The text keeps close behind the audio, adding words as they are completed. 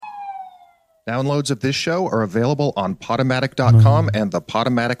Downloads of this show are available on Podomatic.com and the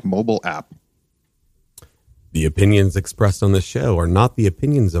Podomatic mobile app. The opinions expressed on this show are not the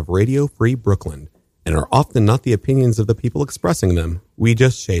opinions of Radio Free Brooklyn and are often not the opinions of the people expressing them. We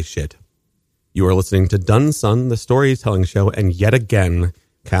just say shit. You are listening to Dunn Son, the storytelling show, and yet again,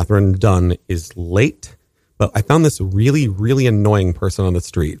 Catherine Dunn is late. But I found this really, really annoying person on the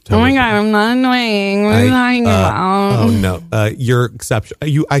street. Oh my God, I'm not annoying. What are you talking about? Oh no, you're exception.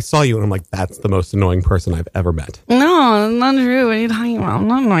 I saw you and I'm like, that's the most annoying person I've ever met. No, that's not true. What are you talking about? I'm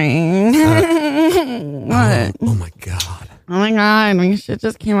not annoying. What? Oh my God. Oh my God, my shit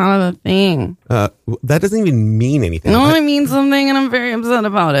just came out of the thing. That doesn't even mean anything. No, it means something and I'm very upset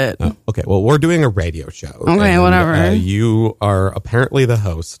about it. Okay, well, we're doing a radio show. Okay, and, whatever. You are apparently the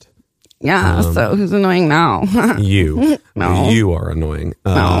host. Yeah, so who's annoying now? You. No. You are annoying.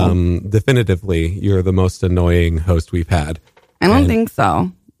 No. Definitively, you're the most annoying host we've had. I don't think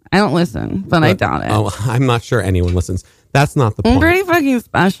so. I don't listen, but I doubt it. Oh, I'm not sure anyone listens. That's not the point. I'm pretty fucking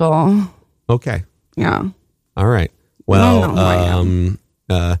special. Okay. Yeah. All right. Well,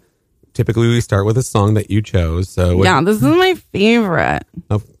 typically we start with a song that you chose. So yeah, this is my favorite.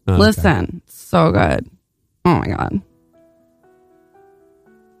 Okay. Listen, it's so good. Oh my God.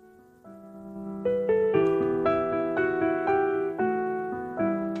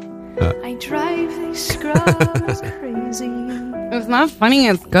 I drive these scrubs crazy. It's not funny,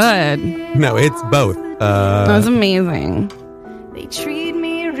 it's good. No, it's both. That's amazing. They treat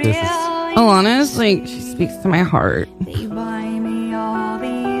me real. Alana is like, she speaks to my heart. They buy me all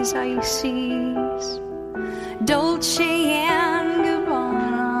these ices, Dolce and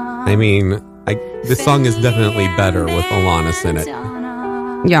Gabbana. I mean, this song is definitely better with Alanis in it.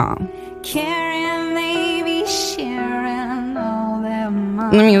 Yeah. Karen, they be sharing all their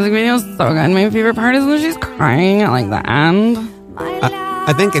money. The music video is so good. My favorite part is when she's crying at like the end.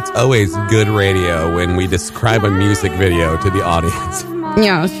 I think it's always good radio when we describe a music video to the audience.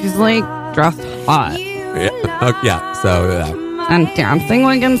 Yeah, she's like dressed hot. Yeah. So and dancing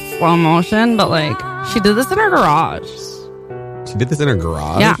like in slow motion, but like she did this in her garage. She did this in her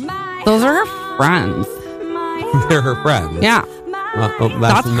garage? Yeah. Those are her friends. They're her friends? Yeah.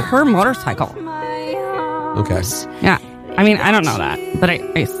 That's her motorcycle. Okay. Yeah. I mean, I don't know that, but I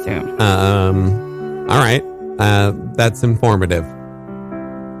assume. All right. That's informative.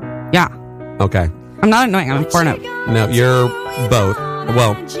 Yeah. Okay. I'm not annoying. I'm informative. No, you're both.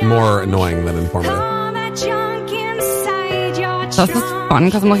 Well, more annoying than informative. So this is fun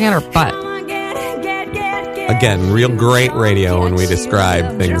because I'm looking at her butt. Again, real great radio when we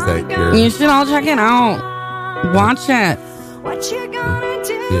describe things that you're... You should all check it out. Watch it.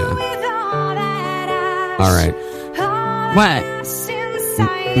 Yeah. All right. What?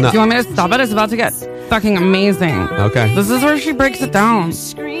 No. Do you want me to stop it? It's about to get fucking amazing. Okay. This is where she breaks it down.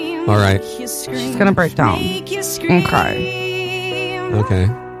 All right. She's gonna break down and cry. Okay.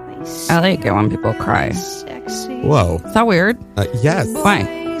 I like it when people cry. Whoa. Is that weird? Yes. Why?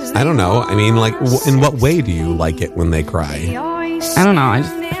 I don't know. I mean, like, in what way do you like it when they cry? I don't know. I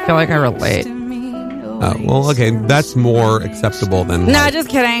feel like I relate. Oh, well, okay. That's more acceptable than... No, just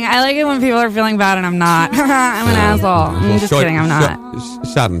kidding. I like it when people are feeling bad and I'm not. I'm an asshole. I'm just kidding. I'm not.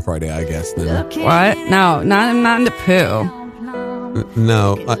 Schadenfreude, I guess. Then. What? No, I'm not into poo.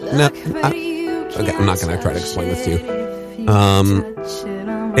 No. Okay, I'm not going to try to explain this to you.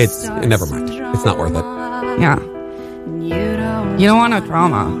 It's... Never mind. It's not worth it. Yeah. You don't want no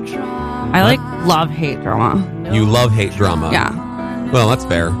drama. I like love-hate drama. You love-hate drama? Yeah. Well, that's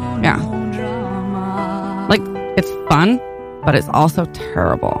fair. Yeah. Like, it's fun, but it's also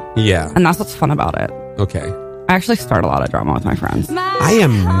terrible. Yeah. And that's what's fun about it. Okay. I actually start a lot of drama with my friends. I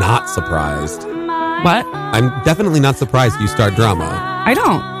am not surprised. What? I'm definitely not surprised you start drama. I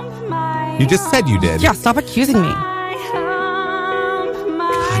don't. You just said you did. Yeah, stop accusing me.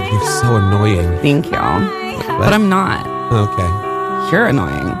 God, you're so annoying. Thank you. But I'm not. Okay. You're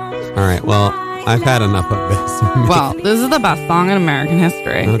annoying. All right, well, I've had enough of this. Well, this is the best song in American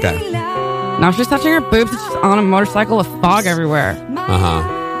history. Okay. Now she's touching her boobs and she's on a motorcycle with fog everywhere. Uh-huh.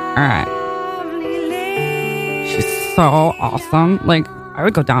 All right. She's so awesome. Like, I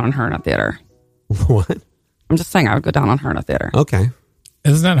would go down on her in a theater. What? I'm just saying I would go down on her in a theater. Okay.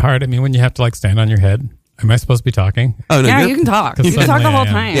 Isn't that hard? I mean, when you have to like stand on your head. Am I supposed to be talking? Oh no, yeah, you can talk. You can talk the whole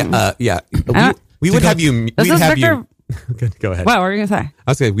time. Yeah. We would have you. This We'd is have Victor. you. Go ahead. What were you gonna say?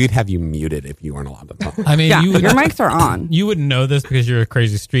 I was saying we'd have you muted if you weren't allowed to talk. I mean, Yeah, you would, your mics are on. You wouldn't know this because you're a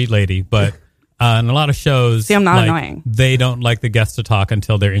crazy street lady, but And a lot of shows, See, I'm not like, annoying. They don't like the guests to talk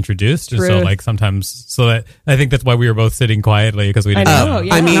until they're introduced. And so, Truth. like, sometimes, so that I think that's why we were both sitting quietly because we didn't I know. know,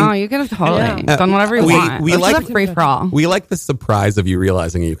 yeah. I mean, No, you could have totally done whatever you we- want. we It's like- just a free for all. we like the surprise of you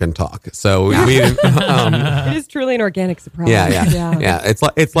realizing you can talk. So we didn't. It is truly an organic surprise. Yeah.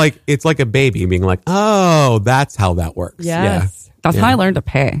 It's like a baby being like, oh, that's how that works. Yes. That's how I learned to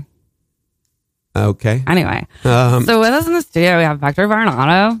pay. Yeah. Okay. Anyway, so with us in the studio, we have Vector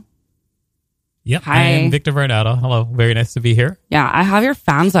Varnado. Yep. Hi. I am Victor Varnado. Hello. Very nice to be here. Yeah, I have your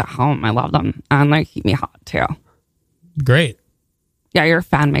fans at home. I love them. And they keep me hot, too. Great. Yeah, you're a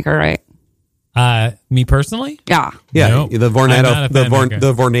fan maker, right? Me personally? Yeah. Yeah. Nope. The I'm not a fan maker.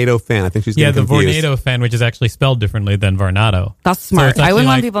 the Vornado fan. I think she's Yeah, getting the confused. Vornado fan, which is actually spelled differently than Varnado. That's smart. it's I wouldn't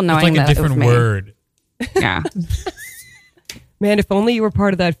actually want people knowing it's like that a different it was me. word. Yeah. Man, if only you were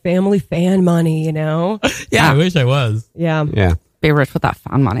part of that family fan money, you know? Yeah, I wish I was. Yeah. Yeah. Be rich with that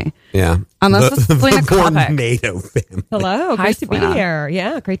fan money. Yeah. And this is Selena Kopic. Vornado fan. Hello. Hi, Great to be Selena. here.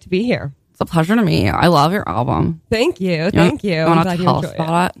 Yeah, great to be here. It's a pleasure to meet you. I love your album. Thank you. Thank you. You I'm want glad to you tell us enjoy it.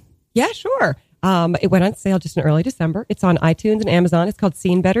 about it? Yeah, sure. It went on sale just in early December. It's on iTunes and Amazon. It's called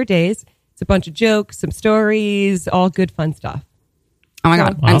Seen Better Days. It's a bunch of jokes, some stories, all good fun stuff. Oh my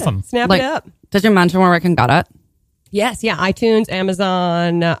God. And, Awesome. Snap like, it up. Did you mention where we can get it? Yes, yeah, iTunes,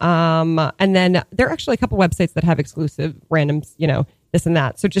 Amazon, and then there are actually a couple websites that have exclusive randoms, you know, this and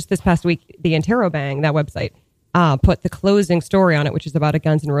that. So just this past week, the Interrobang, that website, put the closing story on it, which is about a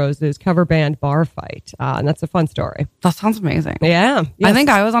Guns N' Roses cover band bar fight, and that's a fun story. That sounds amazing. Yeah, I think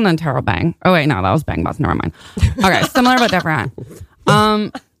I was on Interrobang. Oh, wait, no, that was Bang Bus. Never mind. Okay, similar but different.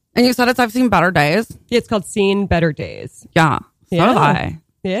 And you said I've seen better days. Yeah, it's called Seen Better Days. Yeah. So Yeah. have I.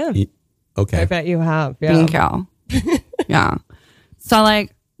 Yeah, Okay. I bet you have. Yeah. Bean cow. Yeah. So,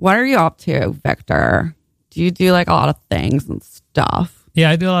 like, what are you up to, Victor? Do you do like a lot of things and stuff? Yeah,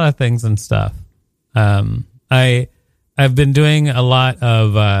 I do a lot of things and stuff. I've been doing a lot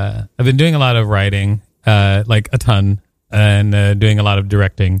of writing, like a ton, and doing a lot of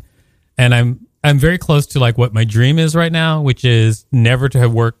directing. And I'm very close to like what my dream is right now, which is never to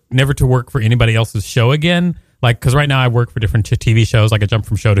work for anybody else's show again. Like, because right now I work for different TV shows. Like I jump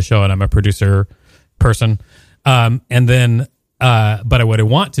from show to show, and I'm a producer person. And then, but what I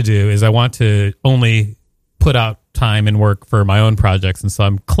want to do is I want to only put out time and work for my own projects. And so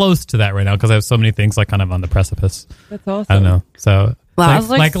I'm close to that right now because I have so many things like kind of on the precipice. That's awesome. I don't know. So Well, that was,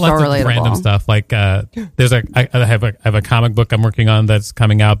 like, so lots of relatable. random stuff. Like I have a comic book I'm working on that's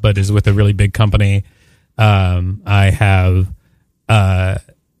coming out, but is with a really big company. I have, I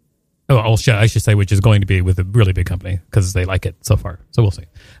should say, which is going to be with a really big company because they like it so far. So we'll see.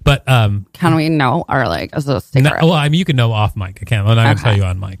 But Can we know, or like, is it a secret? well, I mean, you can know off mic. I can't. I'm not going to Okay. tell you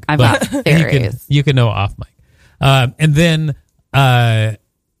on mic. I've but got theories. You can know off mic. And then,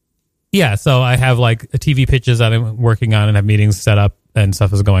 yeah. So I have like TV pitches that I'm working on and have meetings set up and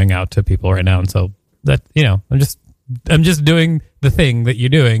stuff is going out to people right now. And so that, you know, I'm just doing the thing that you're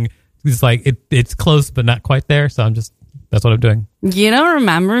doing. It's like it's close but not quite there. So that's what I'm doing. You don't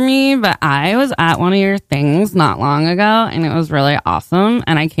remember me, but I was at one of your things not long ago, and it was really awesome.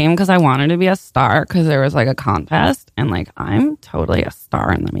 And I came because I wanted to be a star because there was like a contest, and like I'm totally a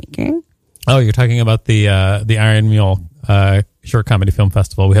star in the making. Oh, you're talking about the Iron Mule short comedy film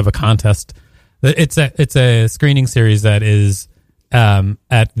festival. We have a contest. It's a screening series that is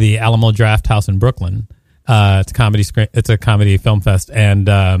at the Alamo Draft House in Brooklyn. It's a comedy film fest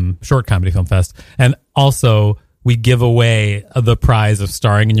and short comedy film fest, and also we give away the prize of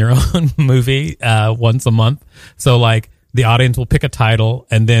starring in your own movie once a month. So like the audience will pick a title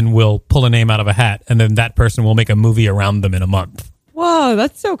and then we'll pull a name out of a hat, and then that person will make a movie around them in a month. Whoa,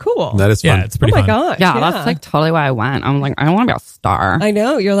 that's so cool. That is fun. Yeah, it's pretty oh my fun. gosh. Yeah, that's like totally why I went. I'm like, I want to be a star. I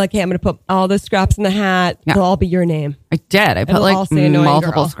know. You're like, hey, I'm going to put all the scraps in the hat. Yeah. They'll all be your name. I did. I put It'll all like say annoying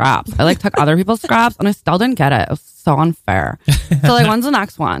multiple girl. scraps. I like took other people's scraps, and I still didn't get it. It was so unfair. So like, when's the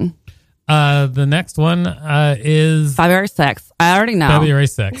next one? The next one is February 6th. I already know. February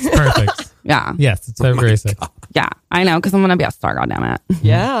 6th. Perfect. Yeah. Yes, it's February 6th. Yeah. I know, because I'm going to be a star, goddammit.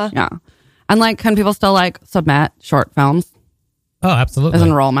 Yeah. Yeah. And like, can people still like submit short films? Oh, absolutely. Is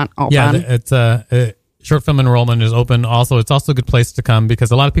enrollment open? Yeah, it's short film enrollment is open. Also, it's also a good place to come because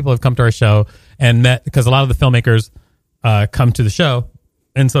a lot of people have come to our show and met because a lot of the filmmakers come to the show,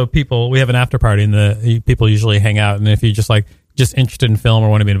 and so we have an after party and the people usually hang out. And if you're just interested in film or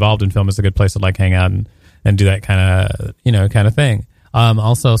want to be involved in film, it's a good place to like hang out and do that kind of thing.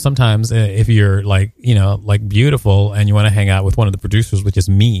 Also, sometimes if you're like, like beautiful and you want to hang out with one of the producers, which is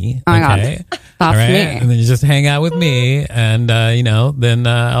me. Oh my God. That's All right. me. And then you just hang out with me and, then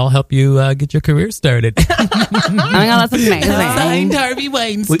I'll help you get your career started. Oh my God, that's amazing. Harvey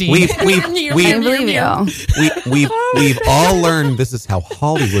Weinstein. We've all learned this is how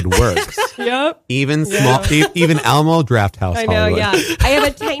Hollywood works. Yep. Even even Alamo Drafthouse. I know, Hollywood. yeah. I have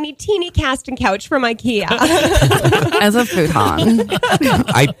a tiny, teeny casting couch from IKEA. As a futon.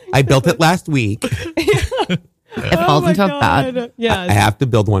 I built it last week. It falls into a bed. Yeah. I have to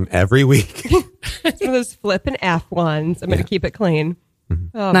build one every week. It's one of those flippin' F ones. I'm going to keep it clean.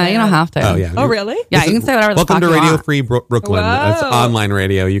 Oh, No, you don't have to. Oh, yeah. Oh, really? Yeah, you can say whatever the Welcome fuck to you Radio want. Free Brooklyn. Whoa. It's online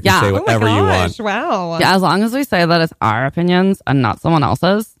radio. You can Yeah. say Oh Oh whatever my you gosh, want. wow. Yeah, as long as we say that it's our opinions and not someone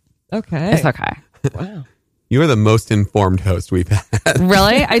else's, Okay. it's okay. Wow. You are the most informed host we've had.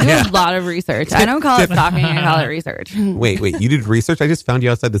 Really? I do a lot of research. I don't call it stalking, I call it research. Wait, you did research? I just found you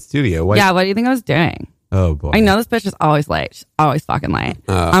outside the studio. What? Yeah, what do you think I was doing? Oh, boy. I know this bitch is always late. She's always fucking late.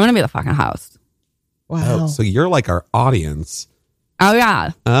 I'm going to be the fucking host. Wow. Oh, so you're like our audience. Oh,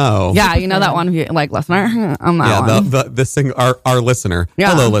 yeah. Oh. Yeah, you know that one listener? I'm that Yeah, one. our listener.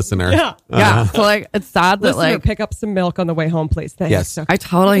 Yeah. Hello, listener. Yeah. Yeah. So, like, it's sad that, Listener, like, pick up some milk on the way home, please. Thanks. Yes. I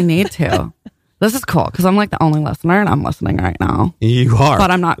totally need to. This is cool because I'm like the only listener and I'm listening right now. You are.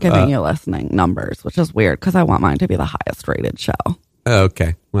 But I'm not giving you listening numbers, which is weird because I want mine to be the highest rated show.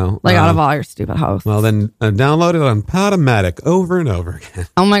 Okay. Well, Like out of all your stupid hosts. well, then download it on Podomatic over and over again.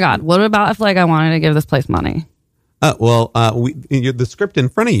 Oh my God. What about if like I wanted to give this place money? The script in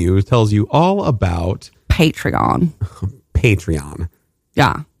front of you tells you all about Patreon. Patreon.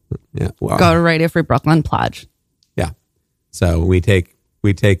 Yeah. Yeah. Well, Go to Radio Free Brooklyn, pledge. yeah. So we take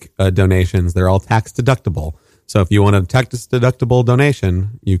donations. They're all tax deductible. So if you want a tax deductible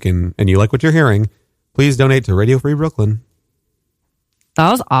donation, you can, and you like what you're hearing, please donate to Radio Free Brooklyn. That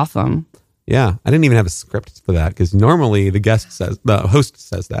was awesome. Yeah, I didn't even have a script for that because normally the host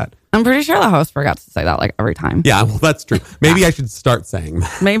says that. I'm pretty sure the host forgets to say that like every time. Yeah, well, that's true. Maybe I should start saying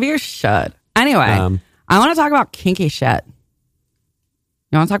that. Maybe you should. Anyway, I want to talk about kinky shit.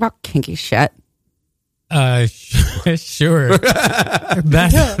 You want to talk about kinky shit? Sure.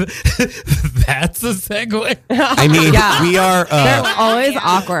 That's a segue. I mean, Yeah. we are They're always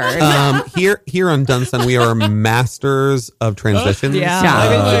awkward. here on Dunson. We are masters of transitions. Yeah. Yeah. I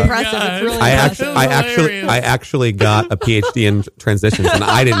mean, it's Oh, impressive. God. It's really I impressive. actually got a PhD in transitions, and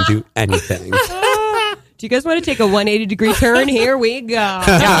I didn't do anything. Do you guys want to take a 180-degree turn? Here we go.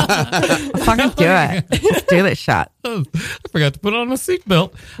 Yeah. Fucking do it. Let's do this shit. I forgot to put on a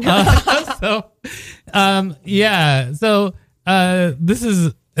seatbelt. This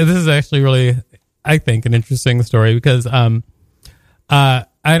is actually really, I think, an interesting story because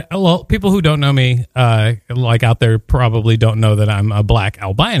people who don't know me, like out there, probably don't know that I'm a black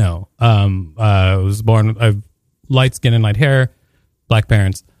albino. I was born, I've light skin and light hair, black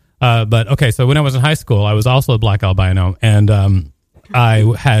parents. But okay, so when I was in high school, I was also a black albino, and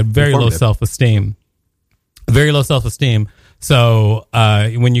I had very low self-esteem. Very low self-esteem. So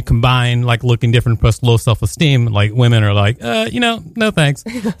when you combine like looking different plus low self-esteem, like women are like, no thanks.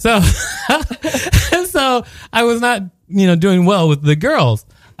 So so I was not, doing well with the girls.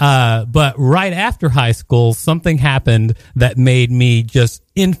 But right after high school, something happened that made me just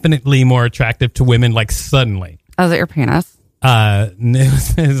infinitely more attractive to women, like suddenly. Oh, is it your penis?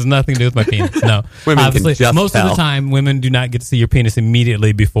 It has nothing to do with my penis. No, Women can obviously, just most of tell. the time, women do not get to see your penis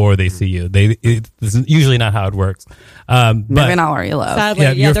immediately before they see you. It's usually not how it works. Maybe But not where you live. Sadly,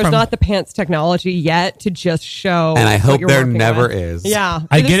 Yeah, you're there's from- not the pants technology yet to just show. And I what hope you're there working never with. is. Yeah,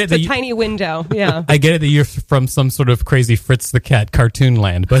 I get it It's that a you- tiny window. Yeah. I get it that you're from some sort of crazy Fritz the Cat cartoon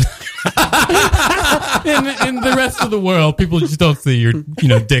land, but in the rest of the world, people just don't see your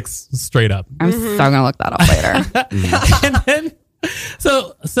dicks straight up. I'm so gonna look that up later. And then,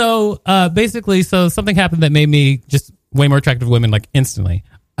 so basically, something happened that made me just way more attractive to women, like instantly.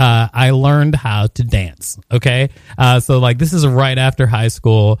 I learned how to dance. Okay. So like this is right after high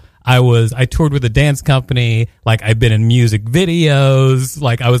school. I toured with a dance company. Like I've been in music videos.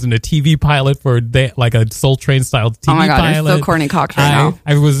 Like I was in a TV pilot for like a Soul Train style TV Oh my God, pilot. you're so corny cocked right now.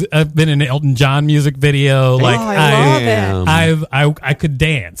 I've been in an Elton John music video. Like I love it. I could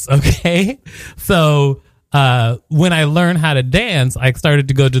dance. Okay. So, when I learned how to dance, I started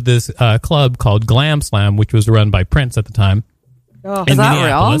to go to this club called Glam Slam, which was run by Prince at the time. Oh. in Is that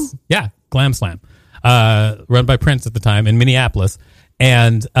Minneapolis. real? Yeah, Glam Slam, run by Prince at the time in Minneapolis.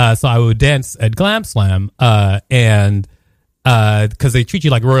 And so I would dance at Glam Slam, and because they treat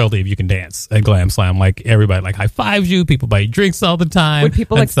you like royalty if you can dance at Glam Slam. Like everybody like high fives you. People buy you drinks all the time. Would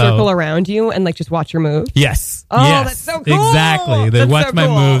people And circle around you and like just watch your moves? Yes. Oh, yes, that's so cool. Exactly. They That's watch so my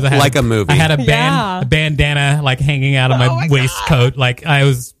cool. moves. I had Like a movie. I had a Yeah. bandana like hanging out of my waistcoat. Like I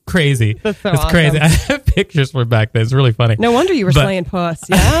was crazy. That's so it's crazy. awesome. I have pictures from back then. It's really funny. No wonder you were But- slaying puss.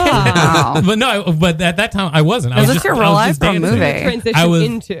 Yeah. Wow. But no, but at that time I wasn't. I Was was this just, your I real was life just or a dancing. movie? Transition I was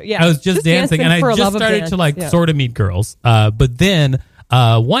into yeah. I was just dancing, and I for a just love of started dance. to like Yeah. sort of meet girls. But then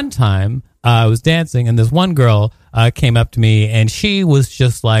one time I was dancing, and this one girl came up to me, and she was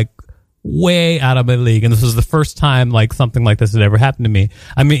just like way out of my league. And this was the first time like something like this had ever happened to me.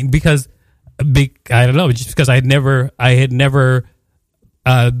 I mean, because I don't know, just because I had never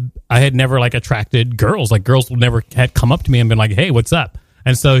like attracted girls. Like girls never had come up to me and been like, "Hey, what's up?"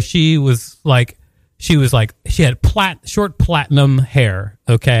 And so she had short platinum hair.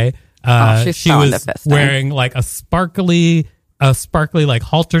 Okay. She's she so into was fisting. wearing like a sparkly like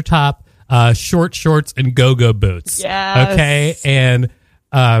halter top, short shorts and go-go boots. Yes. Okay. And,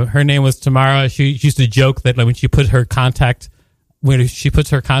 her name was Tamara. She used to joke that like, when she puts her contact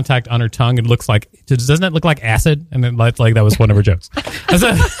on her tongue, it looks like, doesn't it look like acid? And then like that was one of her jokes.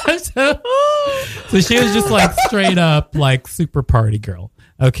 So she was just like straight up like super party girl.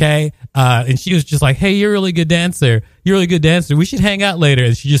 Okay. And she was just like, "Hey, you're a really good dancer. You're a really good dancer. We should hang out later."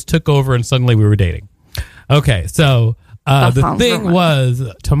 And she just took over and suddenly we were dating. Okay. So, the sounds thing romantic.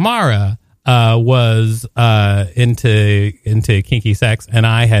 was Tamara, was, into kinky sex, and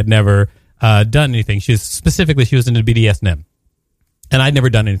I had never, done anything. She was into BDSM. And I'd never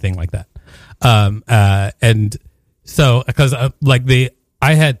done anything like that. And so, because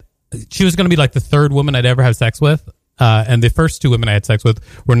she was going to be like the third woman I'd ever have sex with. And the first two women I had sex with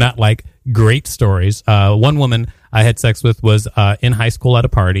were not like great stories. One woman I had sex with was, in high school at a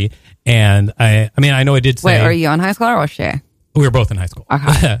party. And I know I did say. Wait, are you in high school or was she? We were both in high school.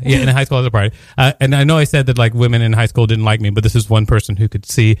 Okay. Yeah, in high school at a party. And I know I said that like women in high school didn't like me, but this is one person who could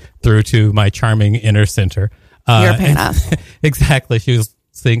see through to my charming inner center. Your penis. Exactly. She was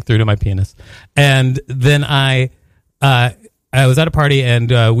seeing through to my penis. And then I was at a party,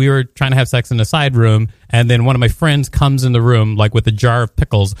 and we were trying to have sex in the side room, and then one of my friends comes in the room like with a jar of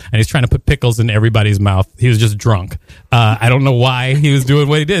pickles, and he's trying to put pickles in everybody's mouth. He was just drunk. I don't know why he was doing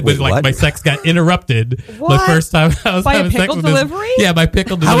what he did, but Wait, like what? my sex got interrupted What? the first time I was By a having sex pickle with delivery? this. Yeah, by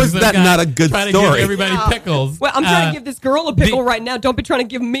pickle delivery. How is that Guy not a good trying story? to give everybody pickles. Well, I'm trying to give this girl a pickle right now. Don't be trying to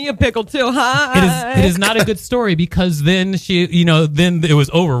give me a pickle too, huh? It is not a good story, because then then it was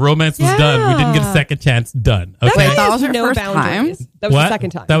over. Romance was done. We didn't get a second chance. Done. That Okay. guy That has was your no first boundaries. time? That was What? the second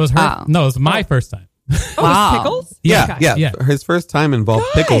time. That was her. Oh. No, it was my first time. Oh, it Wow. was pickles? Yeah, Okay. yeah, Yeah. His first time involved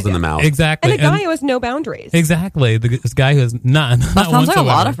Good. pickles in the mouth. Exactly. And a guy who has no boundaries. Exactly. This guy who has none. That sounds like a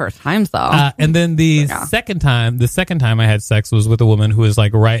lot of first times, though. And then the Yeah. second time I had sex was with a woman who was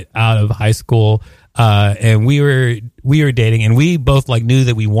like right out of high school. And we were dating, and we both like knew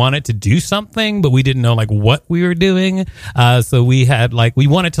that we wanted to do something, but we didn't know like what we were doing. So we had like, we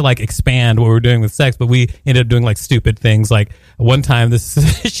wanted to like expand what we were doing with sex, but we ended up doing like stupid things. Like one time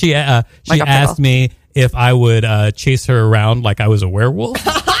she Like a asked pickle. me if I would, chase her around like I was a werewolf.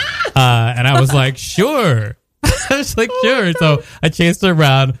 And I was like, sure. I was like, sure. So I chased her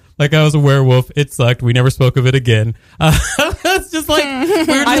around like I was a werewolf. It sucked. We never spoke of it again. It's just like, we were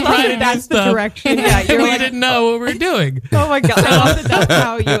just I love trying to that do that's the stuff. direction. Yeah, And you're we like, didn't know what we were doing. oh my God. I love that that's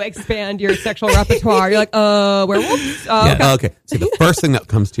how you expand your sexual repertoire. You're like, werewolves? Yeah. Okay. Okay. See, the first thing that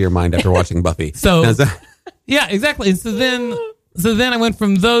comes to your mind after watching Buffy. So- is that- Yeah, exactly. And so then I went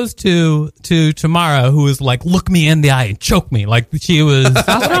from those two to Tamara, who was like, look me in the eye and choke me. Like she was,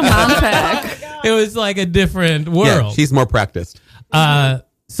 That's romantic. it was like a different yeah, world. she's more practiced.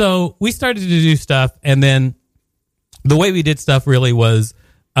 So we started to do stuff, and then the way we did stuff really was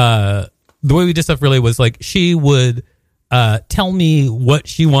like she would tell me what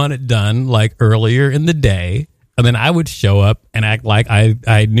she wanted done like earlier in the day, and then I would show up and act like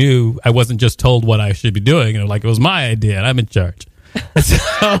I knew I wasn't just told what I should be doing, and like it was my idea and I'm in charge. So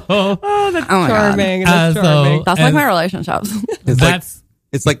Oh, that's Oh my God. charming. That's so- charming. That's like And- my relationships.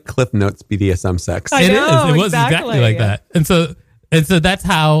 It's like Cliff Notes BDSM sex. I It know, is. It was exactly exactly. like that. And so that's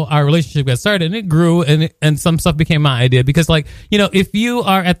how our relationship got started, and it grew, and some stuff became my idea, because like, if you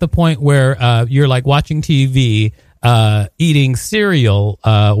are at the point where you're like watching TV, eating cereal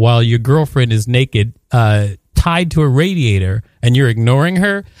while your girlfriend is naked, tied to a radiator, and you're ignoring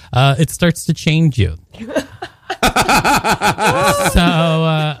her, it starts to change you.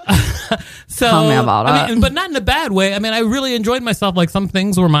 So Tell me about it. but not in a bad way. I mean, I really enjoyed myself. Like some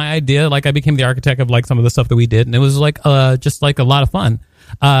things were my idea. Like I became the architect of like some of the stuff that we did, and it was like just like a lot of fun.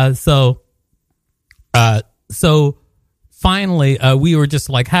 So finally, we were just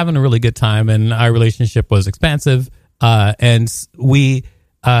like having a really good time, and our relationship was expansive. And we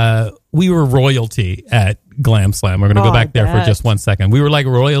were royalty at Glam Slam. We're going to go back there for just 1 second. We were like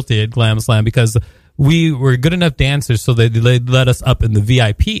royalty at Glam Slam because we were good enough dancers, so they let us up in the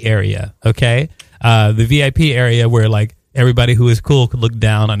VIP area. Okay, the VIP area where like everybody who is cool could look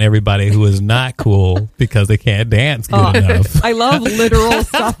down on everybody who is not cool because they can't dance good enough. I love literal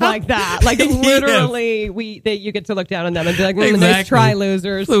stuff like that. Like literally, you get to look down on them and be like, nice try,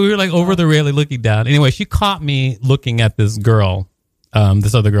 losers. So we were like over the railing looking down. Anyway, she caught me looking at this girl,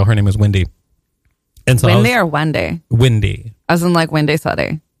 this other girl. Her name was Wendy. And so Wendy or Wendy? Wendy. As in like Wendy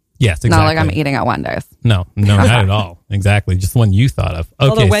City. Yes, exactly. Not like I'm eating at Wendy's. No, not at all. Exactly. Just the one you thought of. Okay,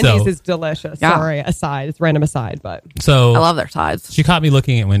 although Wendy's is delicious. Yeah. Sorry, aside. It's random aside, but. So I love their sides. She caught me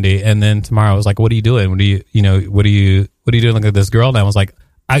looking at Wendy, and then tomorrow I was like, what are you doing? What are you doing looking at this girl? And I was like,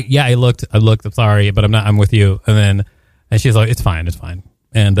 I looked, I'm sorry, but I'm with you. And she's like, it's fine.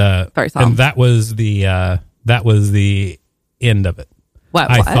 And that was the end of it. What?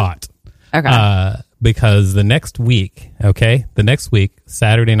 I thought. Okay. Because the next week,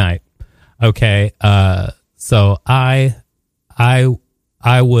 Saturday night, so I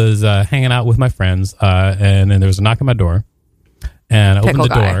was hanging out with my friends, and then there was a knock on my door, and I opened the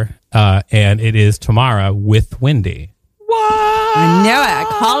door, and it is Tamara with Wendy. What? I knew it. I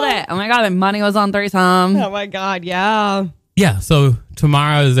called it. Oh my God, the money was on threesome. Oh my God, yeah. Yeah, so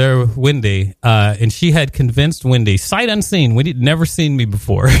Tamara is there with Wendy, and she had convinced Wendy, sight unseen. Wendy had never seen me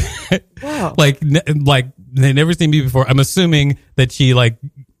before. Wow. like they'd never seen me before. I'm assuming that she like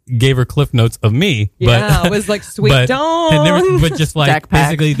gave her cliff notes of me. Yeah, but, it was like sweet dawn. But just like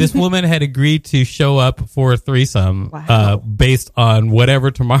basically this woman had agreed to show up for a threesome based on whatever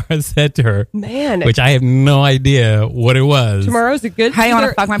Tamara said to her. Man. Which I have no idea what it was. Tamara's a good... Hey, you want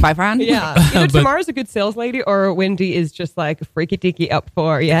to fuck my boyfriend? Yeah. Either Tamara's a good sales lady or Wendy is just like freaky deaky up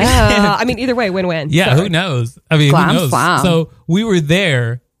for, I mean, either way, win-win. Yeah, Sorry. who knows? I mean, Glam who knows? slam. So we were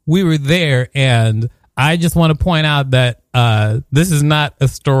there, and I just want to point out that this is not a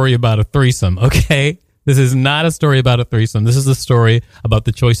story about a threesome, okay? This is not a story about a threesome. This is a story about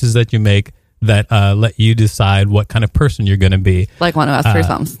the choices that you make that let you decide what kind of person you're going to be. Like one of us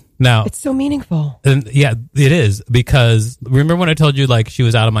threesomes. Now, It's so meaningful. and yeah, it is, because remember when I told you like she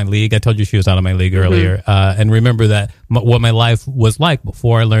was out of my league? I told you she was out of my league earlier. And remember that what my life was like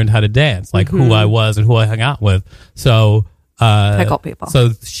before I learned how to dance, like who I was and who I hung out with. So, Pickle people.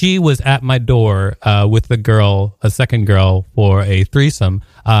 So she was at my door with a second girl for a threesome,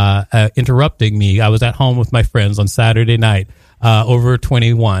 interrupting me. I was at home with my friends on Saturday night, over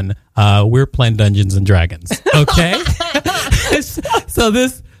 21. We're playing Dungeons and Dragons. Okay.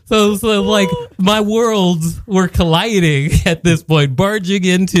 So like my worlds were colliding at this point, barging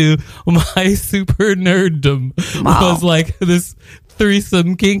into my super nerddom. Was like this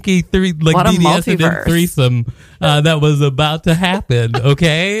threesome, kinky What a BDSM multiverse. threesome that was about to happen.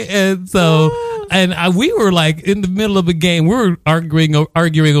 Okay, and so we were like in the middle of a game. We were arguing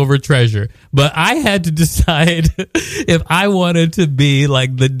over treasure, but I had to decide if I wanted to be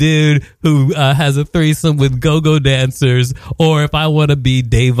like the dude who has a threesome with go-go dancers, or if I want to be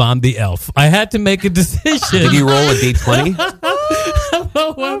Davon the elf. I had to make a decision. Did you roll a D20?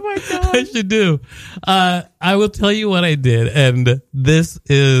 Oh my God. I should do. I will tell you what I did, and this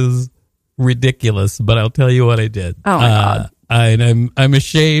is ridiculous, but I'll tell you what I did. Oh my God. I'm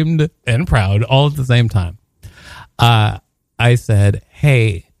ashamed and proud all at the same time. I said,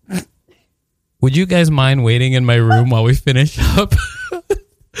 hey, would you guys mind waiting in my room while we finish up?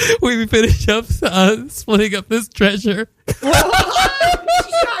 We finish up splitting up this treasure.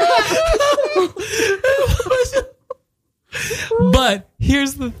 But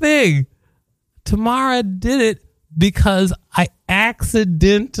here's the thing. Tamara did it because I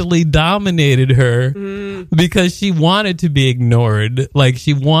accidentally dominated her because she wanted to be ignored. Like,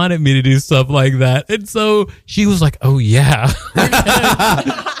 she wanted me to do stuff like that. And so she was like, oh, yeah.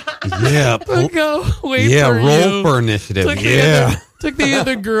 Yeah. Go wait Yeah, for roll you. for initiative. Took the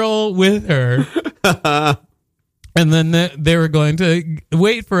other girl with her. And then they were going to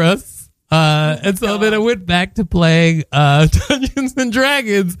wait for us. And so then I went back to playing Dungeons and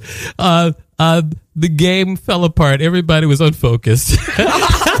Dragons. The game fell apart. Everybody was unfocused.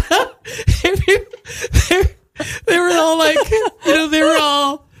 They were all like,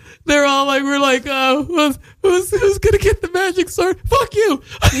 they're all like, we're like, who's gonna get the magic sword? Fuck you.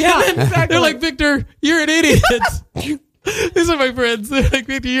 Yeah, exactly. They're like, Victor, you're an idiot. These are my friends. They're like,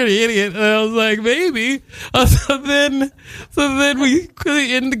 Victor, you're an idiot. And I was like, maybe. So then we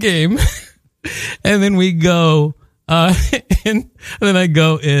end the game, and then we go, and then I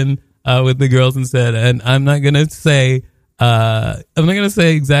go in with the girls and said, and I'm not gonna say I'm not going to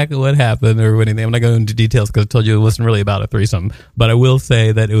say exactly what happened or anything. I'm not going into details because I told you it wasn't really about a threesome. But I will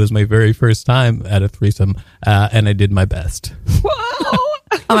say that it was my very first time at a threesome, and I did my best. Wow.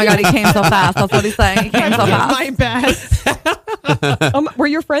 Oh my God, he came so fast. That's what he's saying. He came so fast. My best. Were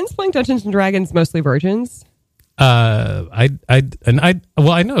your friends playing Dungeons and Dragons mostly virgins? Well,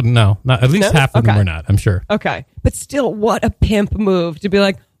 I know, no, not at least No? half of them Okay. were not. I'm sure. Okay. But still, what a pimp move to be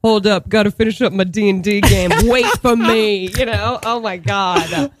like, hold up, got to finish up my D&D game. Wait for me. You know? Oh my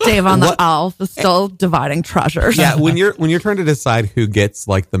God. Dave on the elf is still dividing treasures. Yeah, when you're trying to decide who gets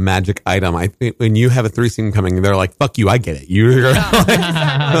like the magic item, I think when you have a threesome coming, they're like, "Fuck you, I get it." You're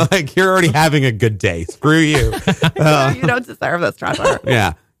like you're already having a good day. Screw you. You don't deserve this treasure.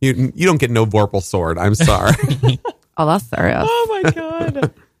 Yeah, you don't get no Vorpal sword. I'm sorry. Oh, that's serious. Oh my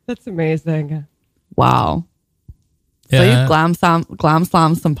God. That's amazing. Wow. So Yeah. you glam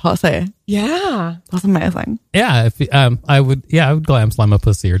slam some pussy. Yeah. That's amazing. Yeah, if I would glam slam a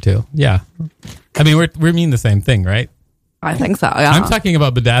pussy or two. Yeah, I mean we mean the same thing, right? I think so. Yeah. I'm talking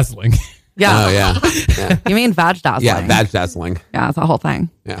about bedazzling. Yeah. Oh yeah, You mean vag dazzling? yeah, badge dazzling. Yeah, it's a whole thing.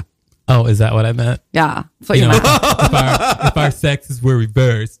 Yeah. Oh, is that what I meant? Yeah. So You you know, meant. if our sexes were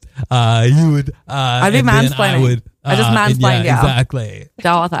reversed, you would. I'd be and then mansplaining. I just mansplained you. Exactly.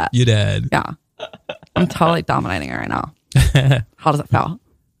 Deal with it. You did. Yeah. I'm totally dominating it right now. How does it feel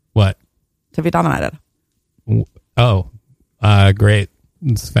What? to be dominated? Oh, great.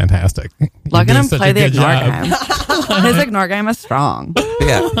 It's fantastic. Look You're at him doing such play a the good ignore job. game. His ignore game is strong.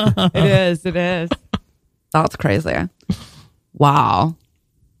 Yeah. It is. It is. That's crazy. Wow.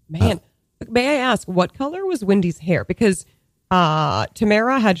 Man, may I ask, what color was Wendy's hair? Because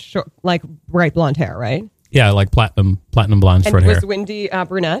Tamara had like bright blonde hair, right? Yeah, like platinum blonde And short hair. was Wendy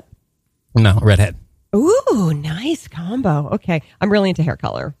brunette? No, redhead. Ooh, nice combo. Okay. I'm really into hair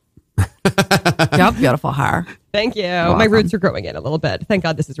color. You have beautiful hair. Thank you. My welcome. roots are growing in a little bit. Thank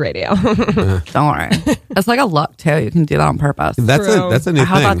God this is radio. Don't worry. It's like a look too. You can do that on purpose. That's True. that's a new I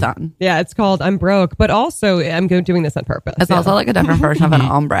have thing. that done. Yeah, it's called I'm Broke, but also I'm doing this on purpose. It's Yeah. also like a different version of an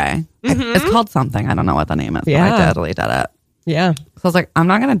ombre. It's called something. I don't know what the name is, but I Yeah. totally did it. Yeah. So I was like, I'm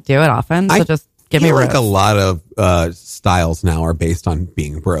not going to do it often. So just give me feel roots. like a lot of styles now are based on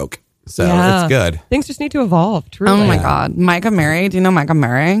being broke, so Yeah. it's good. Things just need to evolve. Truly. Oh my God. Micah Mary. Do you know Micah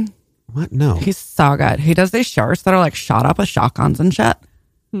Mary? What? No. He's so good. He does these shirts that are like shot up with shotguns and shit.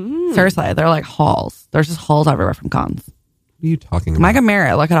 Seriously, they're like hauls. There's just hauls everywhere from guns. What are you talking about? Micah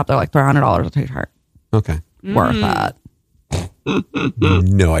Mary, look it up. They're like $300 a t-shirt. Okay. Worth it.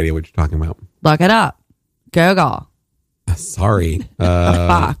 No idea what you're talking about. Look it up. Google. Sorry.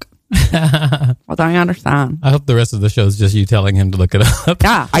 Fuck. Well, don't you understand? I hope the rest of the show is just you telling him to look it up.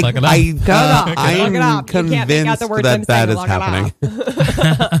 Yeah. I, Look it up. I, Go up. I'm Look it up. You can't make out the convinced words I'm that saying. is Look it up. happening.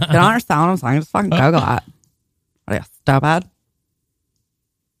 You don't understand what I'm saying? Just fucking Google it. What are you, stupid?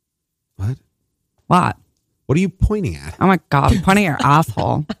 What? What? What are you pointing at? Oh my God. I'm pointing at your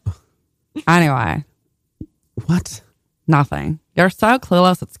asshole. Anyway, What? nothing. You're so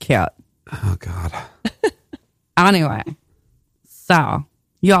clueless. It's cute. Oh God. Anyway, so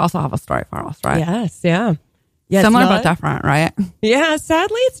you also have a story for us, right? Yes. Yeah. Yeah. it's Similar not- but different, right? Yeah.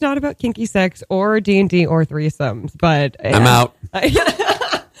 Sadly, it's not about kinky sex or D&D or threesomes, but I'm out. I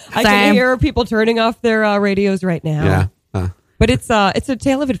can Same. hear people turning off their radios right now. Yeah. But it's a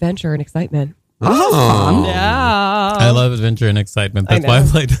tale of adventure and excitement. Oh. Yeah. I love adventure and excitement. I That's why I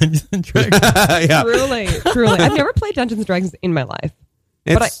know. play Dungeons and Dragons. Yeah. Truly. I've never played Dungeons and Dragons in my life.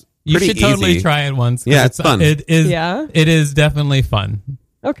 It's You pretty should totally easy. try it once. 'cause Yeah, it's fun. It is. Yeah? It is definitely fun.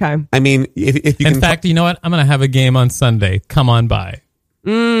 Okay. I mean, if you In can. fact, you know what? I'm going to have a game on Sunday. Come on by.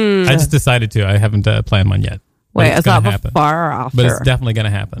 I just decided to. I haven't planned one yet. But Wait, it's is that gonna happen. before or after? But it's definitely going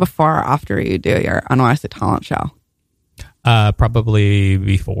to happen. Before or after you do your NYC talent show? Probably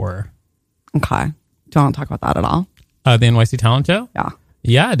before. Okay. Do you want to talk about that at all? The NYC Talent Show? Yeah.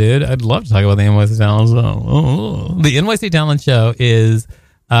 Yeah, dude. I'd love to talk about the NYC Talent Show. Oh. The NYC Talent Show is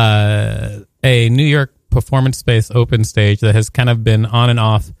a New York performance space open stage that has kind of been on and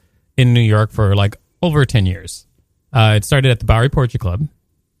off in New York for like over 10 years. It started at the Bowery Poetry Club,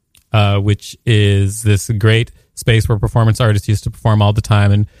 which is this great space where performance artists used to perform all the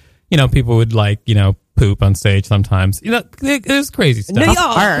time. And, you know, people would like, you know, poop on stage sometimes. You know, it was crazy stuff. That's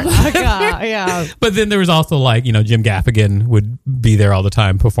art. yeah. But then there was also like, you know, Jim Gaffigan would be there all the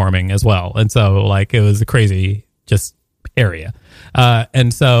time performing as well. And so like it was a crazy just area.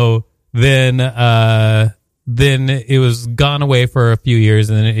 And so then it was gone away for a few years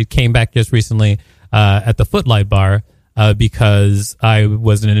and then it came back just recently at the Footlight Bar because I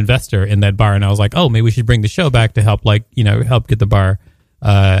was an investor in that bar and I was like, oh, maybe we should bring the show back to help like, you know, help get the bar,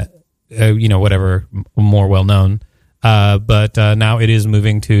 you know, whatever, more well known. But now it is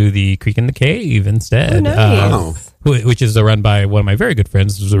moving to the Creek in the Cave instead. Oh, nice. Which is run by one of my very good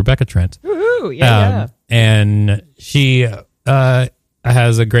friends, Rebecca Trent. Woohoo, yeah. And she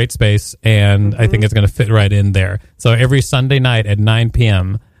has a great space, and I think it's going to fit right in there. So every Sunday night at 9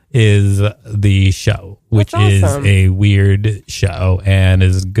 p.m. is the show, which That's awesome. is a weird show and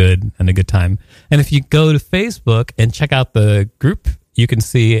is good and a good time. And if you go to Facebook and check out the group, you can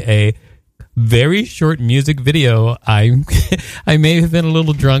see a very short music video I may have been a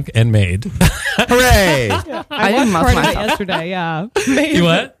little drunk and made. Hooray! I didn't watched part of it myself. yesterday, yeah. You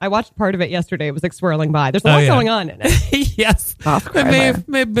what? I watched part of it yesterday. It was like swirling by. There's a lot yeah. going on in it. Yes. That's I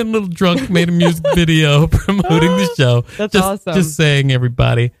may have been a little drunk, made a music video promoting the show. That's just, awesome. Just saying,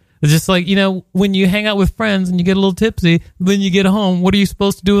 everybody. It's just like, when you hang out with friends and you get a little tipsy, then you get home, what are you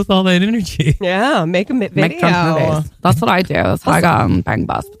supposed to do with all that energy? Yeah, make a video. Make drunk movies. That's what I do. That's how I got on Bang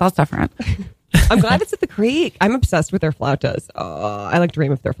Bus, but that's different. I'm glad it's at the Creek. I'm obsessed with their flautas. Oh, I like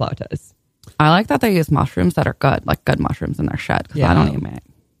dream of their flautas. I like that they use mushrooms that are good, like good mushrooms in their shed, because I don't eat meat.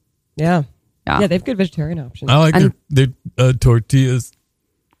 Yeah. Yeah. Yeah, they have good vegetarian options. I like And- their tortillas.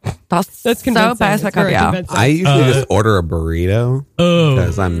 That's so convincing. basic It's of very you. convincing. I usually just order a burrito Oh,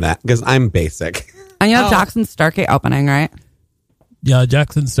 because I'm basic. And you have Jackson's Starkey opening, right? yeah,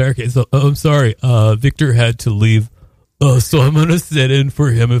 Jackson Staircase. So, I'm sorry. Victor had to leave. So I'm going to sit in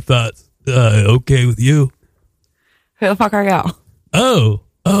for him if that's okay with you. Who the fuck are you?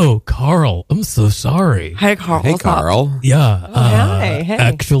 Oh, Carl. I'm so sorry. Hey, Carl. Hey, what's up? Carl. Yeah. hi, hey.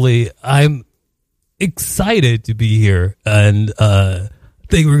 Actually, I'm excited to be here and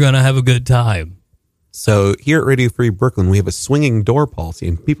think we're going to have a good time. So here at Radio Free Brooklyn, we have a swinging door policy,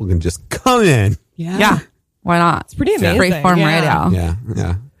 and people can just come in. Yeah. Why not? It's pretty amazing. Freeform Yeah. radio.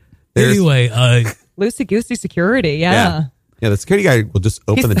 Yeah. There's- Anyway, Loosey goosey security. Yeah. Yeah, the security guy will just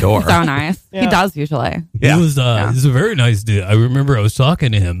open the door. He's so nice. Yeah. He does usually. Yeah. He was a very nice dude. I remember I was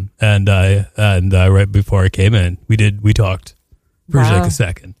talking to him, and right before I came in, we talked for Wow. like a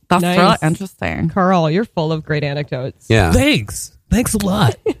second. That's Nice. really interesting. Carl, you're full of great anecdotes. Yeah. Thanks a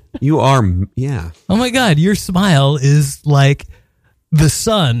lot. You are, yeah. Oh my God, your smile is like the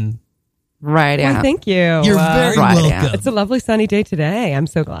sun. Right. Well, Yeah. thank you. You're very right, welcome. yeah. It's a lovely sunny day today. I'm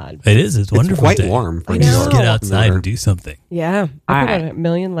so glad. It is. It's wonderful. quite day. warm for I New know. Just York. get outside Never- and do something. Yeah. I All put on right. a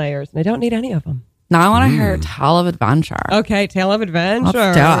million layers and I don't need any of them. Now I want to hear Tale of Adventure. Okay. Tale of Adventure.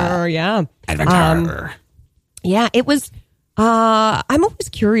 Let's do it. Yeah. Adventure. Yeah. It was, I'm always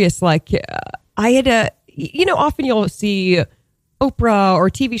curious. Like, I had often you'll see Oprah or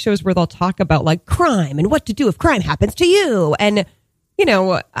TV shows where they'll talk about like crime and what to do if crime happens to you. And,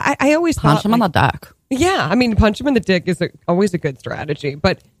 I always Punch thought, him on the deck. yeah, I mean, punch him in the dick is always a good strategy.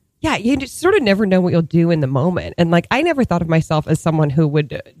 But yeah, you just sort of never know what you'll do in the moment. And like, I never thought of myself as someone who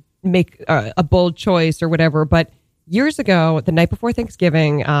would make a bold choice or whatever. But years ago, the night before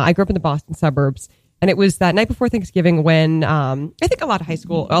Thanksgiving, I grew up in the Boston suburbs. And it was that night before Thanksgiving when I think a lot of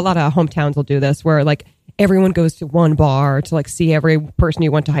hometowns will do this, where like everyone goes to one bar to like see every person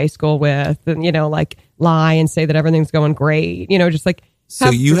you went to high school with and, like lie and say that everything's going great, just like. So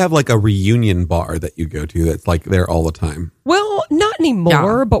you have like a reunion bar that you go to that's like there all the time. Well, not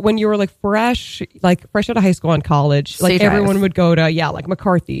anymore, Yeah. but when you were like fresh out of high school and college, like CJ's. everyone would go to, like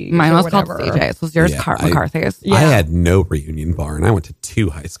McCarthy's. Mine or was called whatever. CJ's. Was yours Yeah, McCarthy's? Yeah. I had no reunion bar, and I went to 2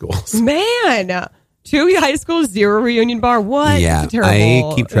 high schools. Man, 2 high schools, 0 reunion bar. What? Yeah, It's terrible.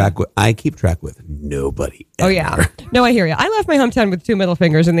 I keep track with nobody. Oh ever. yeah, no, I hear you. I left my hometown with 2 middle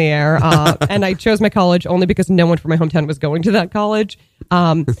fingers in the air, and I chose my college only because no one from my hometown was going to that college.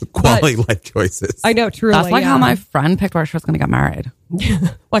 Quality life choices. I know, truly. That's like yeah. how my friend picked where she was going to get married.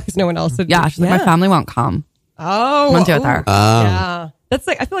 Why? Because no one else. Had, Yeah, she's like, my family won't come. Oh, Won't do it there. yeah. That's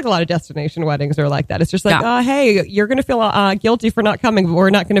like, I feel like a lot of destination weddings are like that. It's just like, Yeah. hey, you're going to feel guilty for not coming, but we're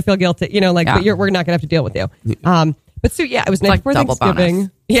not going to feel guilty. Yeah. But we're not going to have to deal with you. But so yeah, it was night like before double Thanksgiving.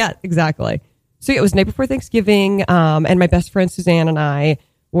 bonus. Yeah, exactly. So yeah, it was night before Thanksgiving. And my best friend Suzanne and I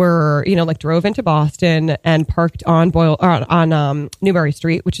were, drove into Boston and parked on Newbury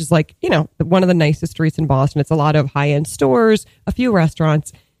Street, which is like, one of the nicest streets in Boston. It's a lot of high end stores, a few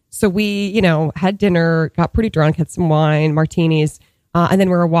restaurants. So we, had dinner, got pretty drunk, had some wine, martinis, and then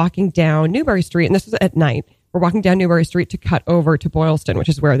we were walking down Newbury Street, and this was at night. We're walking down Newbury Street to cut over to Boylston, which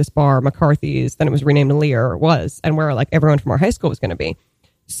is where this bar, McCarthy's, then it was renamed Lear, was, and where like everyone from our high school was going to be.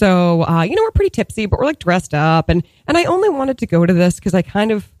 So, we're pretty tipsy, but we're like dressed up, and I only wanted to go to this because I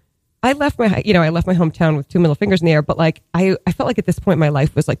kind of I left my hometown with 2 middle fingers in the air, but like, I felt like at this point my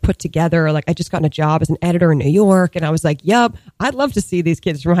life was like put together. Like I just gotten a job as an editor in New York. And I was like, yup, I'd love to see these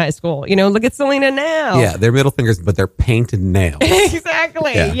kids from high school. Look at Selena now. Yeah. They're middle fingers, but they're painted nails.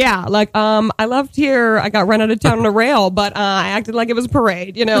 Exactly. Yeah. Like, I loved here. I got run out of town on a rail, but I acted like it was a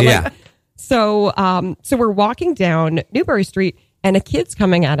parade, Yeah. So we're walking down Newbury Street and a kid's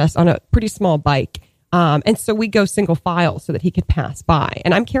coming at us on a pretty small bike. And so we go single file so that he could pass by.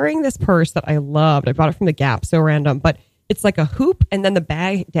 And I'm carrying this purse that I loved. I bought it from the Gap, so random, but it's like a hoop and then the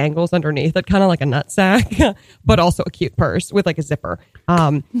bag dangles underneath it, kind of like a nutsack, but also a cute purse with like a zipper.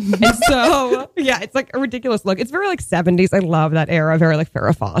 And so, yeah, it's like a ridiculous look. It's very like 70s. I love that era. Very like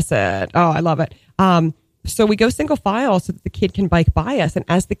Farrah Fawcett. Oh, I love it. So we go single file so that the kid can bike by us. And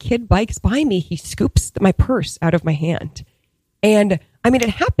as the kid bikes by me, he scoops my purse out of my hand. And I mean, it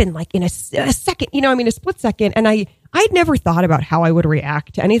happened like in a second, a split second. And I'd never thought about how I would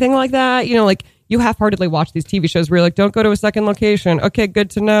react to anything like that. Like you half-heartedly watch these TV shows where you're like, don't go to a second location. Okay, good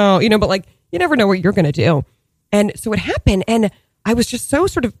to know. But like, you never know what you're going to do. And so it happened. And I was just so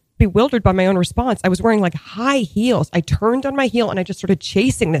sort of bewildered by my own response. I was wearing like high heels. I turned on my heel and I just started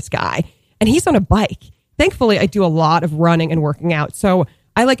chasing this guy. And he's on a bike. Thankfully, I do a lot of running and working out. So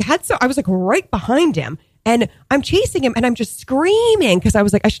I was like right behind him. And I'm chasing him and I'm just screaming because I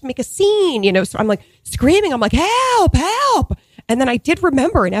was like, I should make a scene, So I'm like screaming. I'm like, help, help. And then I did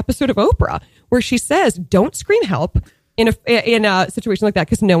remember an episode of Oprah where she says, don't scream help in a situation like that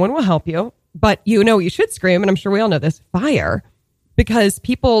because no one will help you. But you should scream. And I'm sure we all know this, fire. Because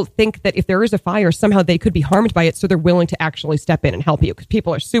people think that if there is a fire, somehow they could be harmed by it. So they're willing to actually step in and help you because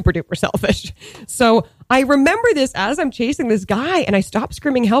people are super duper selfish. So I remember this as I'm chasing this guy and I stop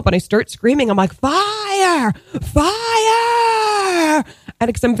screaming help and I start screaming. I'm like, fire, fire. And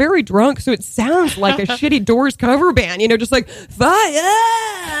because I'm very drunk, so it sounds like a shitty Doors cover band, just like fire.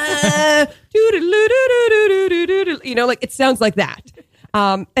 Like it sounds like that.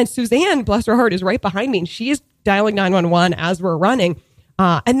 And Suzanne, bless her heart, is right behind me and she is dialing 911 as we're running.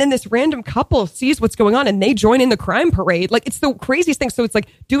 And then this random couple sees what's going on and they join in the crime parade. Like it's the craziest thing. So it's like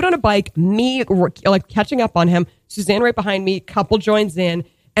dude on a bike, me like catching up on him, Suzanne right behind me, couple joins in,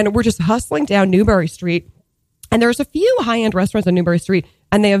 and we're just hustling down Newbury Street. And there's a few high-end restaurants on Newbury Street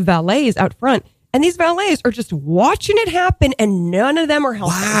and they have valets out front. And these valets are just watching it happen and none of them are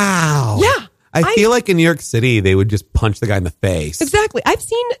helping. Wow. Yeah. I feel like in New York City, they would just punch the guy in the face. Exactly. I've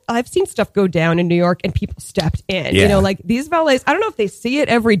seen stuff go down in New York and people stepped in, Yeah. Like these valets, I don't know if they see it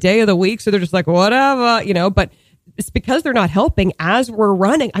every day of the week. So they're just like, whatever, but it's because they're not helping. As we're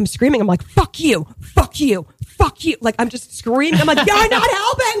running, I'm screaming. I'm like, fuck you, fuck you, fuck you. Like I'm just screaming. I'm like, you're not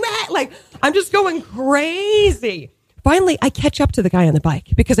helping me. Like I'm just going crazy. Finally, I catch up to the guy on the bike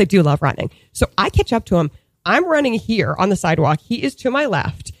because I do love running. So I catch up to him. I'm running here on the sidewalk. He is to my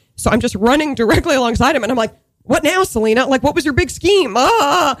left. So I'm just running directly alongside him. And I'm like, what now, Selena? Like, what was your big scheme?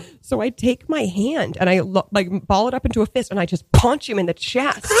 So I take my hand and I ball it up into a fist and I just punch him in the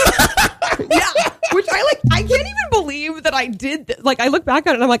chest. Yeah. Which I can't even believe that I did this. Like, I look back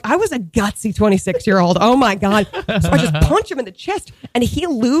on it and I'm like, I was a gutsy 26-year-old. Oh my God. So I just punch him in the chest and he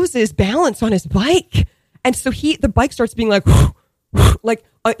loses balance on his bike. And so the bike starts being like,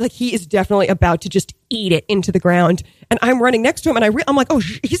 like he is definitely about to just eat it into the ground. And I'm running next to him and I'm like, oh,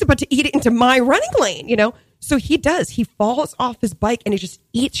 he's about to eat it into my running lane, So he does. He falls off his bike and he just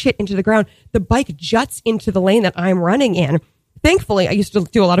eats shit into the ground. The bike juts into the lane that I'm running in. Thankfully, I used to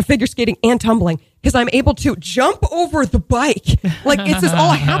do a lot of figure skating and tumbling because I'm able to jump over the bike. Like it's just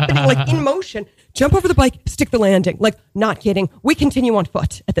all happening like in motion. Jump over the bike, stick the landing. Like, not kidding. We continue on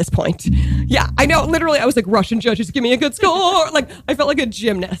foot at this point. Yeah, I know. Literally, I was like, Russian judges, give me a good score. Like, I felt like a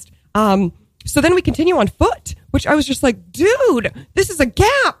gymnast. So then we continue on foot, which I was just like, dude, this is a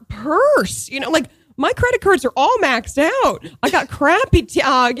Gap purse. Like, my credit cards are all maxed out. I got crappy,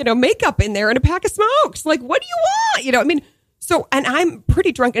 makeup in there and a pack of smokes. Like, what do you want? So, and I'm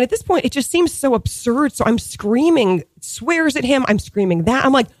pretty drunk. And at this point, it just seems so absurd. So I'm screaming, swears at him. I'm screaming that.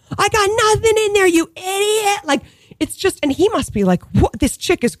 I'm like, I got nothing in there, you idiot. Like, it's just, and he must be like, what? This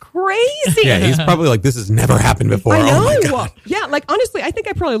chick is crazy. Yeah, he's probably like, this has never happened before. I know. Oh my God. Yeah, like, honestly, I think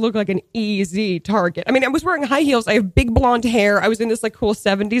I probably look like an easy target. I mean, I was wearing high heels. I have big blonde hair. I was in this like cool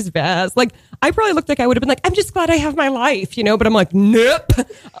 70s vest. Like, I probably looked like I would have been like, I'm just glad I have my life, But I'm like, nope.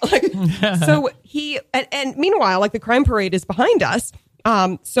 Like, so and meanwhile, like the crime parade is behind us.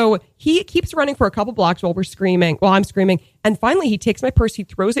 So he keeps running for a couple blocks while I'm screaming. And finally he takes my purse, he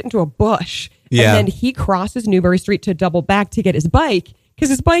throws it into a bush. Yeah. And then he crosses Newbury Street to double back to get his bike because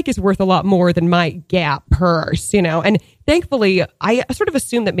his bike is worth a lot more than my Gap purse, you know. And thankfully, I sort of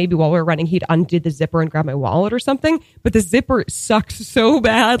assumed that maybe while we were running, he'd undid the zipper and grab my wallet or something. But the zipper sucks so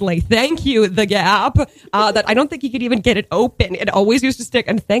badly. Thank you, the Gap, that I don't think he could even get it open. It always used to stick,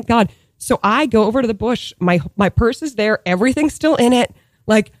 and thank God. So I go over to the bush. My purse is there. Everything's still in it.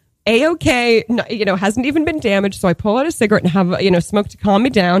 Like, A-okay, no, you know, hasn't even been damaged. So I pull out a cigarette and have, you know, smoke to calm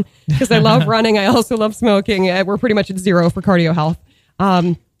me down because I love running. I also love smoking. We're pretty much at zero for cardio health.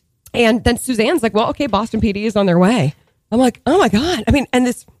 And then Suzanne's like, well, okay, Boston PD is on their way. I'm like, oh my God. I mean, and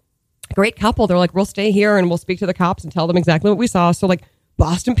this great couple, they're like, we'll stay here and we'll speak to the cops and tell them exactly what we saw. So like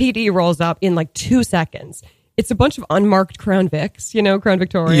Boston PD rolls up in like 2 seconds. It's a bunch of unmarked Crown Vics, you know, Crown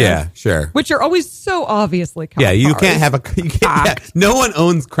Victoria. Yeah, sure. Which are always so obviously cop Yeah, you cars. can't have no one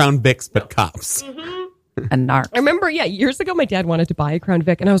owns Crown Vics but cops. And narc. I remember, years ago, my dad wanted to buy a Crown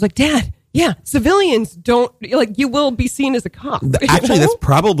Vic, and I was like, Dad, civilians don't, like, you will be seen as a cop. Actually, that's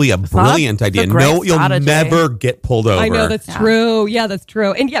probably a brilliant idea. a great No, you'll strategy. never get pulled over. I know, that's true. Yeah, that's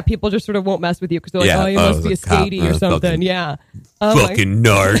true. And people just sort of won't mess with you because they're like, Yeah, you must be a it's a cop. skatey or something. Fucking- Yeah. fucking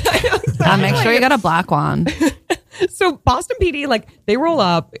narc. Make sure you got a black one. So Boston PD, like, they roll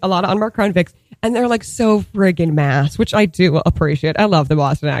up a lot of unmarked Crown Vics, and they're like so friggin' mass, which I do appreciate. I love the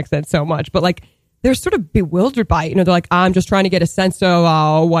Boston accent so much, but like, they're sort of bewildered by it. You know, they're like, I'm just trying to get a sense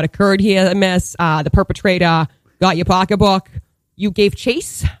of what occurred here, miss. The perpetrator got your pocketbook. You gave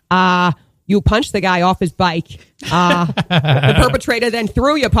chase. You punched the guy off his bike. The perpetrator then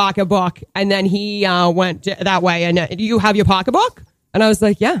threw your pocketbook, and then he went that way. And do you have your pocketbook? And I was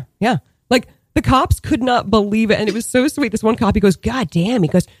like, yeah. Like, the cops could not believe it. And it was so sweet. This one cop, he goes, God damn. He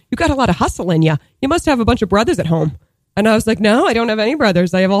goes, you got a lot of hustle in you. You must have a bunch of brothers at home. And I was like, no, I don't have any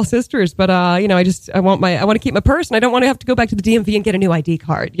brothers. I have all sisters. But, you know, I want to keep my purse, and I don't want to have to go back to the DMV and get a new ID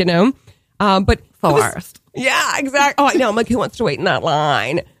card, you know? But The worst. yeah, exactly. Oh, I know. I'm like, who wants to wait in that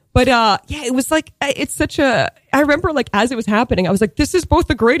line? But, it was like, it's such a, I remember like as it was happening, I was like, this is both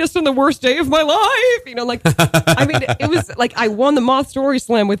the greatest and the worst day of my life. You know, like, I mean, it was like, I won the Moth Story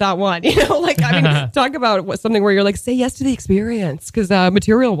Slam with that one, you know, like, I mean, talk about something where you're like, say yes to the experience because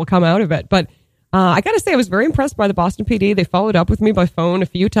material will come out of it. But I got to say, I was very impressed by the Boston PD. They followed up with me by phone a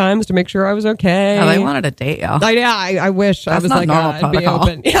few times to make sure I was okay. Oh, they wanted to date you. I wish I That's was not like, normal I'd be protocol.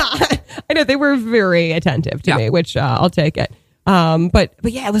 open. Yeah, I know they were very attentive to me, which I'll take it. But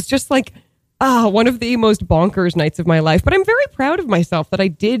yeah, it was just like one of the most bonkers nights of my life. But I'm very proud of myself that I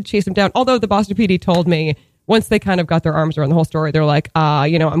did chase him down. Although the Boston PD told me once they kind of got their arms around the whole story, they're like,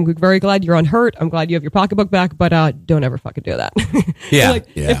 you know, I'm very glad you're unhurt. I'm glad you have your pocketbook back, but don't ever fucking do that. Yeah, like,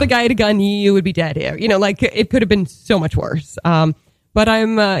 yeah. If the guy had a gun, you would be dead here. You know, like it could have been so much worse. But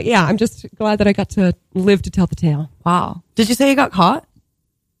I'm just glad that I got to live to tell the tale. Wow. Did you say you got caught?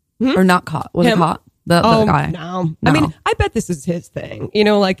 Or not caught? Was Him? it caught? The guy? No. I mean, I bet this is his thing. You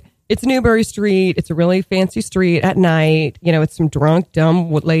know, like it's Newbury Street. It's a really fancy street at night. You know, it's some drunk,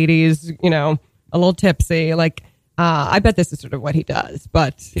 dumb ladies, you know, a little tipsy. Like, I bet this is sort of what he does.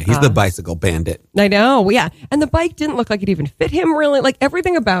 But Yeah, he's the bicycle bandit. I know. Yeah. And the bike didn't look like it even fit him really. Like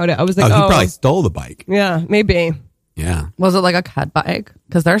everything about it. I was like, He probably stole the bike. yeah, maybe. Yeah. Was it like a kid bike?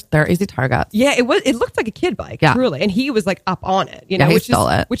 Because they're easy targets. Yeah, it was. It looked like a kid bike, Yeah. truly, and he was like up on it. You know, Yeah, he which stole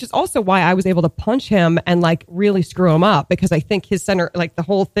is it. which is also why I was able to punch him and like really screw him up because I think his center, like the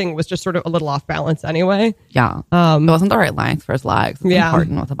whole thing, was just sort of a little off balance anyway. Yeah. It wasn't the right length for his legs. It's Yeah,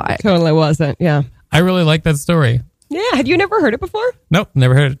 important with a bike. It totally wasn't. Yeah, I really like that story. yeah. Had you never heard it before? Nope,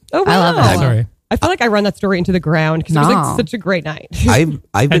 never heard it. Oh, wow. I love that story. I feel like I run that story into the ground because it was No. like such a great night. I've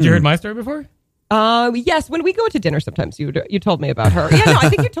Had been, you heard my story before? Yes, when we go to dinner, sometimes you told me about her. Yeah, no, I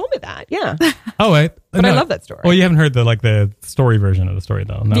think you told me that. Yeah, Oh, wait. But I love that story. Well, you haven't heard the story version of the story,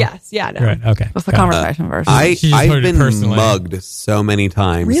 though. No. yes, yeah, no. Right. Okay. That's the Got it. conversation version. I've She just heard it been personally. mugged so many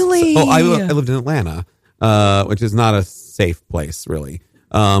times. Really? Oh, I lived in Atlanta, which is not a safe place, really.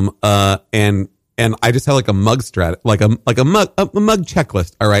 And I just had like a mug like a mug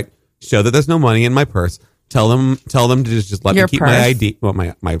checklist. All right, show that there's no money in my purse. Tell them to just let Your me keep purse? my ID. Well, my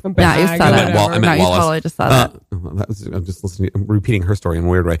yeah, you bag said or it. whatever. I meant no, you Wallace. totally just said it. I'm just listening. I'm repeating her story in a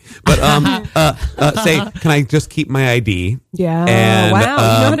weird way. But say, can I just keep my ID? Yeah. And, wow,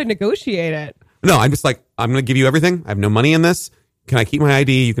 you know how to negotiate it. No, I'm just like, I'm going to give you everything. I have no money in this. Can I keep my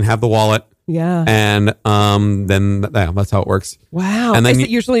ID? You can have the wallet. Yeah. And then that's how it works. Wow. And then Is it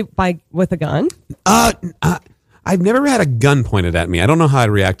usually with a gun? I've never had a gun pointed at me. I don't know how I'd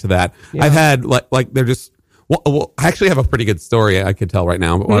react to that. Yeah. I've had like they're just. Well, I actually have a pretty good story I could tell right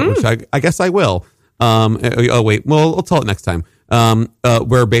now, but which I guess I will. Oh wait, well I'll tell it next time.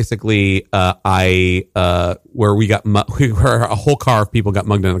 Where basically where we got where a whole car of people got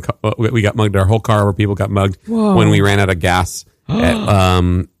mugged we got mugged. Our whole car where people got mugged when we ran out of gas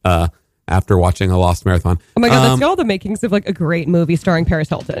after watching a Lost Marathon. Oh my God, that's all the makings of like a great movie starring Paris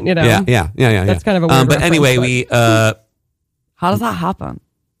Hilton, you know? Yeah. That's kind of a weird But reference, anyway, but- we How does that happen?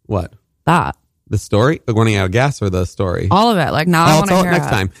 what? That. The story? Running out of gas or the story? All of it. Like now I I'll want to tell hear it next it.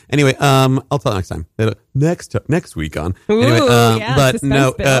 time. Anyway, I'll tell it next time. Next week on. Ooh, Anyway, yeah, but suspense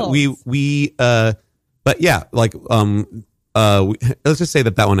no, builds. but yeah, like let's just say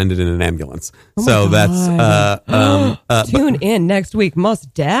that one ended in an ambulance. Oh so that's Tune in next week,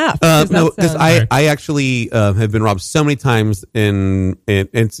 most deaf. 'cause no, that because sounds- I actually have been robbed so many times in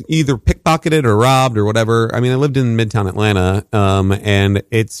it's either pickpocketed or robbed or whatever. I mean, I lived in Midtown Atlanta, and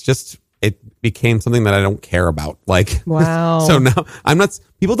it's just it became something that I don't care about. Like, Wow. So now I'm not.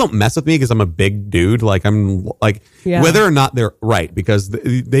 People don't mess with me because I'm a big dude. Like I'm like Yeah. whether or not they're right, because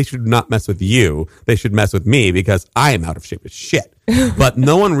they should not mess with you. They should mess with me because I am out of shape as shit. But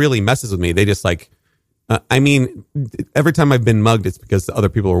no one really messes with me. They just like. I mean, every time I've been mugged, it's because other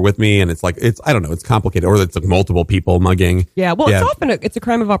people are with me, and it's like I don't know, it's complicated, or it's like multiple people mugging. Yeah, well, it's often it's a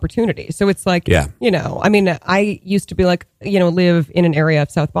crime of opportunity. So it's like, Yeah. you know, I mean, I used to be like, you know, live in an area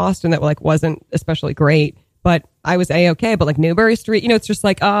of South Boston that like wasn't especially great, but I was A-okay. But like Newbury Street, you know, it's just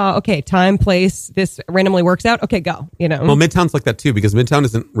like, okay, time, place, this randomly works out. Okay, go, you know. Well, Midtown's like that too, because Midtown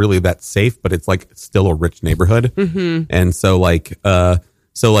isn't really that safe, but it's like still a rich neighborhood, and so like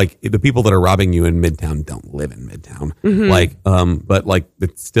the people that are robbing you in Midtown don't live in Midtown. Like, but like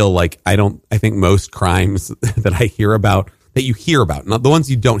it's still like I think most crimes that I hear about, that you hear about, not the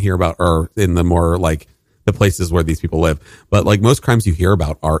ones you don't hear about, are in the more like the places where these people live. But like most crimes you hear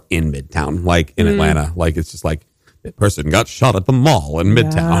about are in Midtown, like in Atlanta. Like it's just like the person got shot at the mall in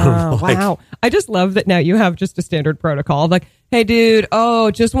Midtown. Yeah, Like, wow. I just love that now you have just a standard protocol. Like, hey, dude,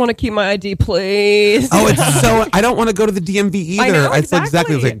 just want to keep my ID, please. Oh, it's so. I don't want to go to the DMV either. I know, It's like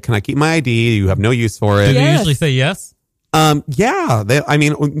exactly. It's exactly. like, can I keep my ID? You have no use for it. Do you Yes. usually say yes? Yeah. I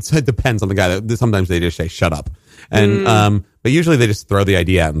mean, it depends on the guy. Sometimes they just say shut up, and but usually they just throw the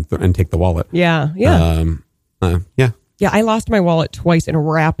ID out and take the wallet. Yeah. Yeah. Yeah, I lost my wallet twice in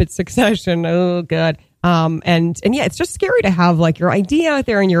rapid succession. Oh, God. And yeah, it's just scary to have like your ID out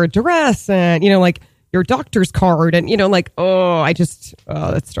there and your address and, you know, like your doctor's card and, you know, like,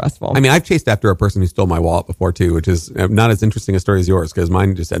 that's stressful. I mean, I've chased after a person who stole my wallet before too, which is not as interesting a story as yours, because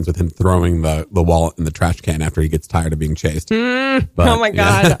mine just ends with him throwing the wallet in the trash can after he gets tired of being chased. But, oh my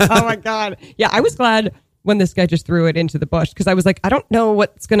yeah. God. Oh my God. Yeah, I was glad when this guy just threw it into the bush because I was like, I don't know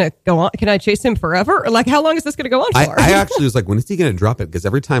what's going to go on. Can I chase him forever? Or like, how long is this going to go on for? I actually was like, when is he going to drop it? Because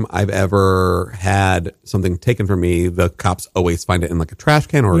every time I've ever had something taken from me, the cops always find it in like a trash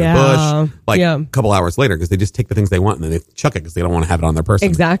can or Yeah. a bush, like Yeah. a couple hours later, because they just take the things they want and then they chuck it because they don't want to have it on their person.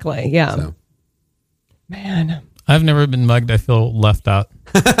 Exactly. Yeah. So. Man. I've never been mugged. I feel left out.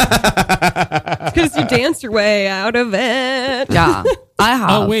 Because you danced your way out of it. Yeah, I have.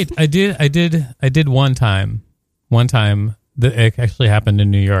 Oh wait, I did one time. One time that it actually happened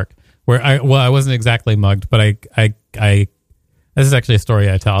in New York, where I wasn't exactly mugged, but I this is actually a story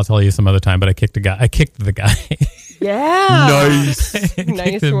I'll tell you some other time. But I kicked the guy. Yeah. Nice.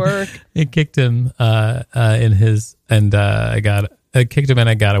 Nice work. I kicked him in his, and I kicked him and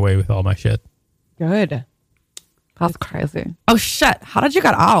I got away with all my shit. Good. That's crazy. Oh shit! How did you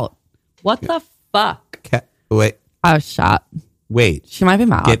get out? What the fuck? Wait. I was shot. Wait. She might be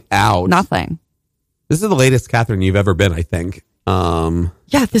mad. Get out. Nothing. This is the latest Catherine you've ever been, I think.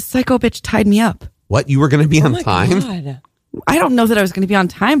 Yeah, this psycho bitch tied me up. What? You were going to be on Oh my time? God. I don't know that I was going to be on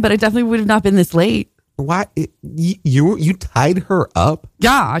time, but I definitely would have not been this late. Why? You tied her up?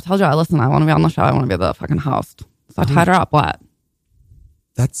 Yeah, I told you. Listen, I want to be on the show. I want to be the fucking host. So I tied her up. What?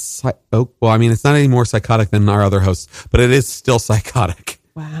 That's well. I mean, it's not any more psychotic than our other hosts, but it is still psychotic.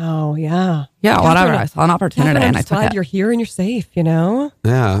 Wow. Yeah. Yeah, Catherine, whatever. I saw an opportunity Catherine, I'm and I just took glad it. you're here and you're safe, you know?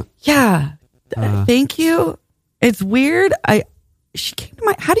 Yeah. Yeah. Thank you. It's weird. She came to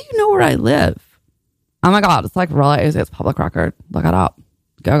my. How do you know where I live? Oh my God! It's like really easy. It's public record. Look it up.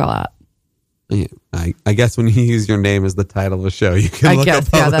 Google that. Yeah, I guess when you use your name as the title of a show, you can. I look guess.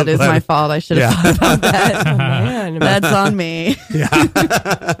 up Yeah, all that the is my letters. fault. I should have thought about that. Oh, man. That's on me.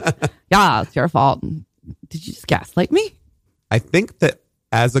 Yeah, it's your fault. Did you just gaslight me? I think that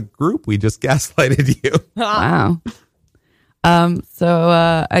as a group, we just gaslighted you. Wow.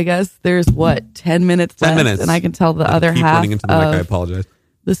 So I guess there's 10 minutes 10 left, minutes. and I can tell the other Keep half running into the mic. I of apologize.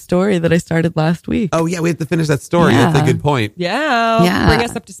 the story that I started last week. Oh yeah, we have to finish that story. That's a Yeah. good point. Yeah. Yeah. Bring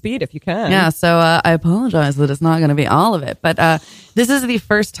us up to speed if you can. Yeah, so I apologize that it's not going to be all of it, but this is the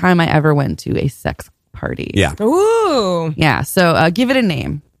first time I ever went to a sex party. Yeah. Ooh. Yeah, so give it a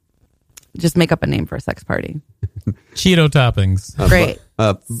name. Just make up a name for a sex party. Cheeto toppings. Great.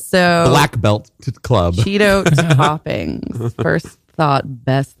 So Black Belt Club. Cheeto toppings. First thought,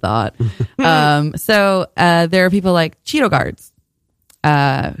 best thought. So there are people like Cheeto guards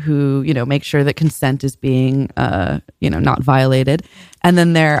who, make sure that consent is being, not violated. And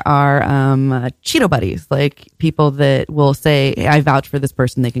then there are Cheeto buddies, like people that will say, hey, I vouch for this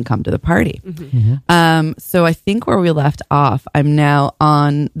person, they can come to the party. So I think where we left off, I'm now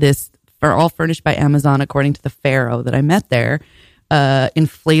on this, are all furnished by Amazon, according to the Pharaoh that I met there,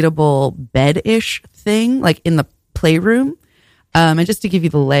 inflatable bed-ish thing, like in the playroom. And just to give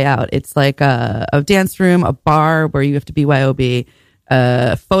you the layout, it's like a dance room, a bar where you have to BYOB,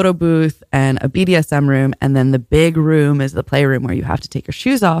 a photo booth, and a BDSM room. And then the big room is the playroom where you have to take your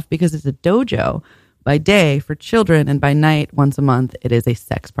shoes off because it's a dojo by day for children. And by night, once a month, it is a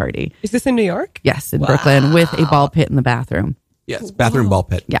sex party. Is this in New York? Yes, in Brooklyn, with a ball pit in the bathroom. Yes, bathroom ball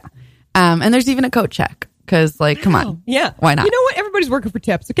pit. Yeah. And there's even a coat check. Because, come on. Yeah. Why not? You know what? Everybody's working for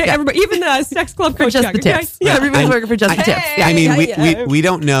tips. Okay. Yeah. Everybody, even the sex club For coach just check, the okay? tips. Yeah, everybody's working for just the tips. Yeah. I mean, Yeah. we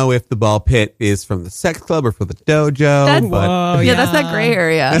don't know if the ball pit is from the sex club or for the dojo. That's- but Whoa, That's that gray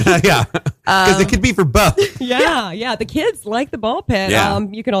area. yeah, because it could be for both. Yeah. The kids like the ball pit. Yeah.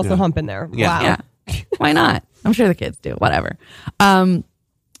 You can also hump in there. Yeah. Wow. Yeah. Why not? I'm sure the kids do. Whatever. Imagine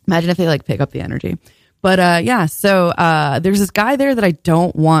if they pick up the energy. But so there's this guy there that I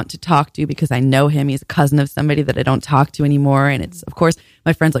don't want to talk to because I know him. He's a cousin of somebody that I don't talk to anymore. And it's, of course,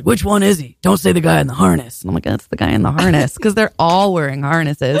 my friend's like, which one is he? Don't say the guy in the harness. And I'm like, that's the guy in the harness because they're all wearing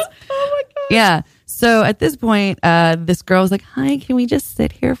harnesses. Oh my God. Yeah. So at this point, this girl was like, hi, can we just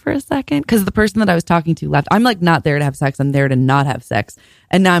sit here for a second? Because the person that I was talking to left. I'm not there to have sex. I'm there to not have sex.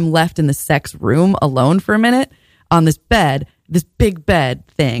 And now I'm left in the sex room alone for a minute on this bed, this big bed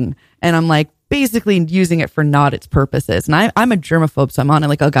thing. And I'm basically using it for not its purposes. And I'm a germaphobe, so I'm on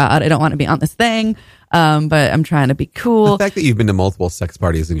it oh God, I don't want to be on this thing. But I'm trying to be cool. The fact that you've been to multiple sex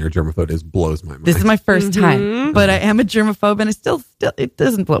parties and you're a germaphobe blows my mind. This is my first time, but I am a germaphobe, and it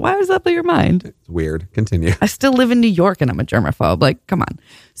doesn't blow. Why does that blow your mind? It's weird. Continue. I still live in New York, and I'm a germaphobe. Come on.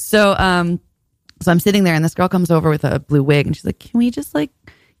 So I'm sitting there, and this girl comes over with a blue wig, and she's like, "Can we just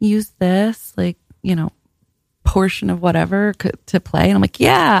use this, portion of whatever to play?" And I'm like,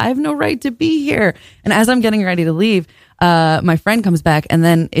 yeah, I have no right to be here. And as I'm getting ready to leave, my friend comes back, and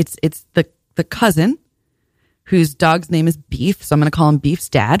then it's the cousin whose dog's name is Beef, so I'm going to call him Beef's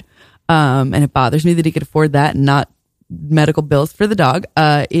dad. And it bothers me that he could afford that and not medical bills for the dog.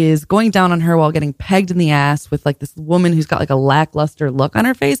 Is going down on her while getting pegged in the ass with this woman who's got a lackluster look on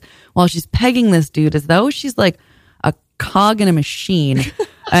her face while she's pegging this dude as though she's a cog in a machine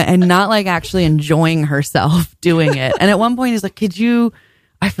and not actually enjoying herself doing it. And at one point he's like,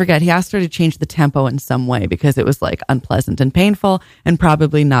 I forget, he asked her to change the tempo in some way because it was unpleasant and painful and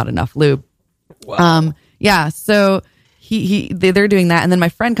probably not enough lube. Wow. Yeah. So they're doing that. And then my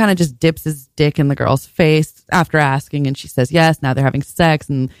friend kind of just dips his dick in the girl's face after asking. And she says, yes, now they're having sex.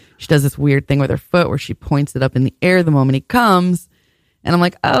 And she does this weird thing with her foot where she points it up in the air the moment he comes. And I'm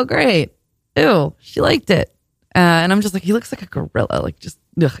like, oh, great. Ew, she liked it. And I'm just he looks like a gorilla.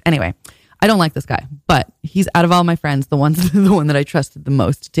 Ugh. Anyway, I don't like this guy, but he's out of all my friends, the one that I trusted the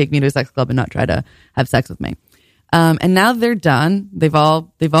most to take me to a sex club and not try to have sex with me. And now they're done. They've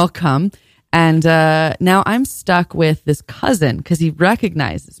all come. And now I'm stuck with this cousin because he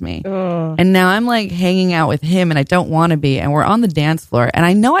recognizes me. And now I'm hanging out with him and I don't want to be. And we're on the dance floor. And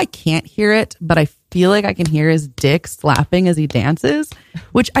I know I can't hear it, but I feel like I can hear his dick slapping as he dances,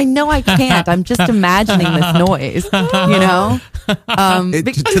 which I know I can't. I'm just imagining this noise, to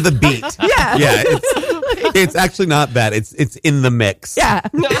the beat. Yeah. Yeah. It's actually not bad. It's in the mix. Yeah.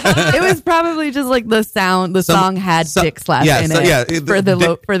 It was probably just the song had dick slap in it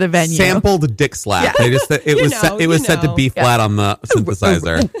for the venue. Sampled dick slap. Yeah. It was set to B flat on the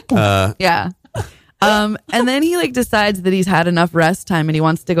synthesizer. Yeah. And then he decides that he's had enough rest time and he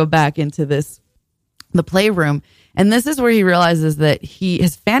wants to go back into the playroom. And this is where he realizes that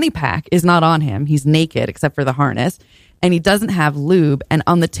his fanny pack is not on him. He's naked except for the harness. And he doesn't have lube. And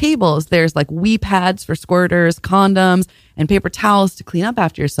on the tables, there's wee pads for squirters, condoms, and paper towels to clean up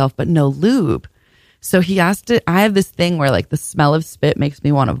after yourself, but no lube. So he has to, I have this thing where the smell of spit makes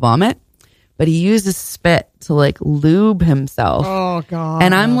me want to vomit, but he uses spit to lube himself. Oh God.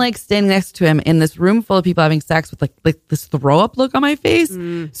 And I'm standing next to him in this room full of people having sex with this throw up look on my face.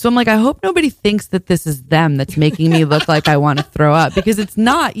 So I'm I hope nobody thinks that this is them that's making me look like I want to throw up because it's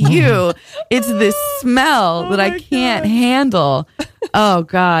not you. It's this smell that I can't handle. Oh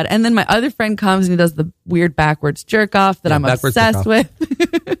God. And then my other friend comes and he does the weird backwards jerk off that I'm obsessed with.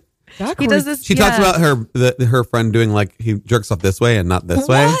 backwards. He does this. She talks about her friend doing like he jerks off this way and not this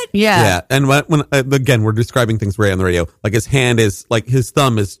way. Yeah. And when again we're describing things right on the radio, like his hand is like his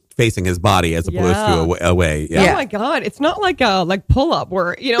thumb is facing his body as opposed to away. Oh my god, it's not like a pull up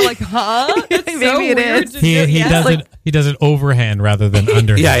where like It's Maybe so it weird is. to He do. does it. He does it overhand rather than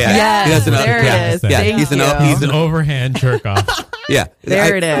underhand. Yes, He does an there it is. Yeah, Thank he's you. He's an overhand jerk off. Yeah,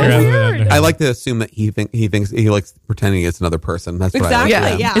 There it is. rather than underhand. I like to assume that he thinks he likes pretending it's another person. That's what I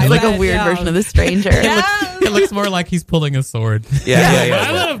Exactly. like. Yeah. It's I like a bet, weird yeah. version of the stranger. It looks more like he's pulling a sword.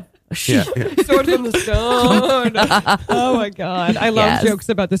 Yeah. Sword from the stone. Oh my god, I love Yes. jokes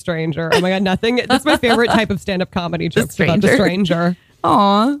about the stranger. Oh my god, nothing. That's my favorite type of stand up comedy. Jokes about the stranger.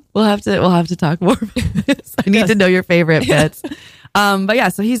 Aw, we'll have to talk more about this. I need to know your favorite bits. But yeah,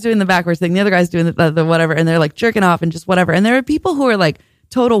 so he's doing the backwards thing. The other guy's doing the whatever, and they're like jerking off and just whatever. And there are people who are like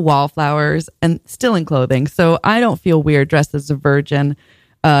total wallflowers and still in clothing. So I don't feel weird dressed as a virgin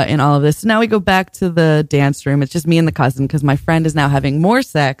in all of this. So now we go back to the dance room. It's just me and the cousin because my friend is now having more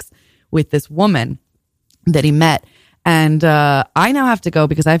sex with this woman that he met. And I now have to go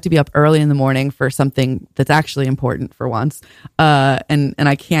because I have to be up early in the morning for something that's actually important for once. And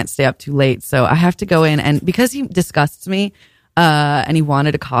I can't stay up too late. So I have to go in. And because he disgusts me and he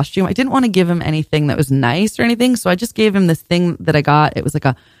wanted a costume, I didn't want to give him anything that was nice or anything. So I just gave him this thing that I got. It was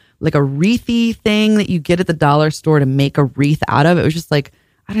like a wreathy thing that you get at the dollar store to make a wreath out of. It was just like,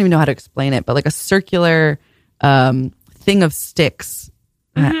 I don't even know how to explain it, but like a circular thing of sticks.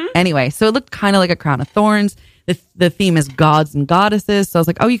 Anyway, so it looked kind of like a crown of thorns. The theme is gods and goddesses. So I was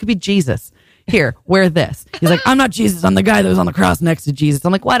like, oh, you could be Jesus. Here, wear this. He's like, I'm not Jesus. I'm the guy that was on the cross next to Jesus.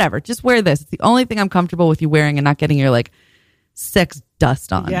 I'm like, whatever. Just wear this. It's the only thing I'm comfortable with you wearing and not getting your like sex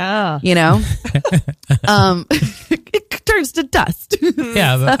dust on. Yeah. You know? It turns to dust.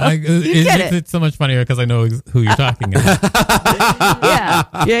 Yeah, it's so much funnier because I know who you're talking about.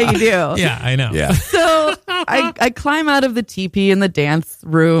 Yeah, you do. Yeah, I know. Yeah. So I climb out of the teepee in the dance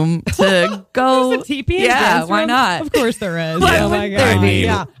room to go. There's a teepee in Yeah, dance why room? not? Of course there is. Why Oh my wouldn't there god. be?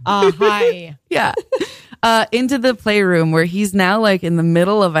 Yeah. Hi. Yeah. Into the playroom where he's now like in the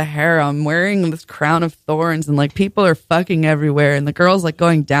middle of a harem wearing this crown of thorns and like people are fucking everywhere and the girl's like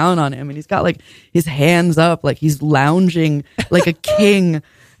going down on him and he's got like his hands up like he's lounging like a king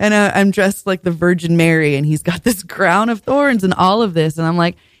and I'm dressed like the Virgin Mary and he's got this crown of thorns and all of this and I'm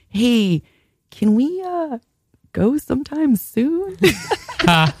like, hey, can we go sometime soon?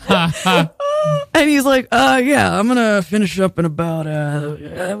 And he's like, yeah, I'm gonna finish up in about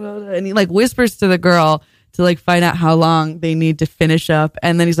and he like whispers to the girl to like find out how long they need to finish up,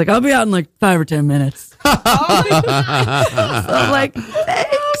 and then he's like, I'll be out in like 5 or 10 minutes. So I'm like, thanks.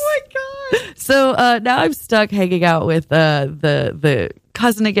 Oh my god. So now I'm stuck hanging out with the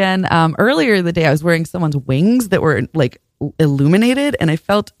cousin again. Earlier in the day I was wearing someone's wings that were like illuminated and I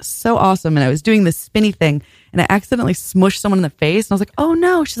felt so awesome and I was doing this spinny thing and I accidentally smushed someone in the face and I was like, oh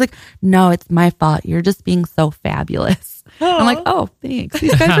no. She's like, no, it's my fault. You're just being so fabulous. I'm like, oh, thanks.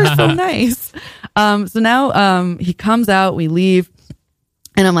 These guys are so nice. So now he comes out, we leave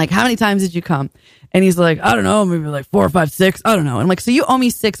and I'm like, how many times did you come? And he's like, I don't know, maybe like 4 or 5, 6. I don't know. And I'm like, so you owe me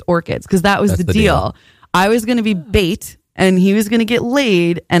 6 orchids because that was the deal. I was going to be bait and he was going to get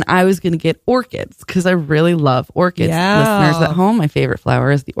laid and I was going to get orchids because I really love orchids. Yeah. Listeners at home, my favorite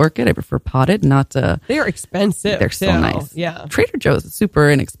flower is the orchid. I prefer potted, not They're expensive. they're so too. nice. Yeah. Trader Joe's is super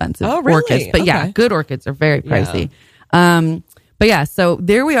inexpensive Oh, really? orchids. But yeah, Okay. good orchids are very pricey. But yeah, so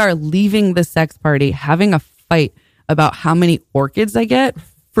there we are leaving the sex party, having a fight about how many orchids I get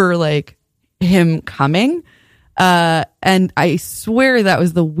for like him coming. And I swear that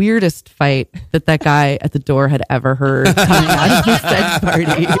was the weirdest fight that guy at the door had ever heard coming out of the sex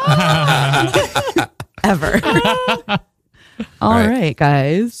party. Ever. All right,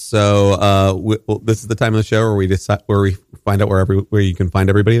 guys. So this is the time of the show where we decide where we find out where you can find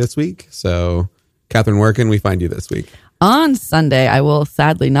everybody this week. So, Catherine, where can we find you this week? On Sunday, I will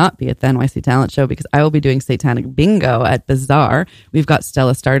sadly not be at the NYC Talent Show because I will be doing Satanic Bingo at Bazaar. We've got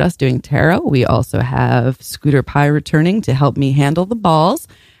Stella Stardust doing tarot. We also have Scooter Pie returning to help me handle the balls.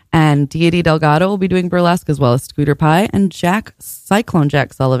 And Deity Delgado will be doing burlesque as well as Scooter Pie. And Cyclone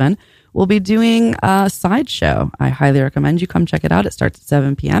Jack Sullivan will be doing a sideshow. I highly recommend you come check it out. It starts at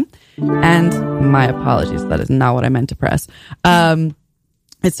 7 p.m. And my apologies, that is not what I meant to press.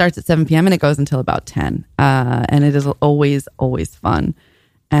 It starts at 7 p.m. and it goes until about 10. And it is always, always fun.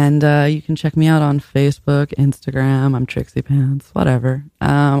 And you can check me out on Facebook, Instagram. I'm Trixie Pants, whatever.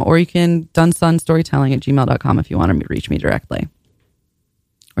 Or you can dunsonstorytelling@gmail.com if you want to reach me directly.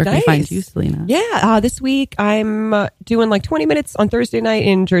 Where can we find you, Selena? Yeah, this week I'm doing like 20 minutes on Thursday night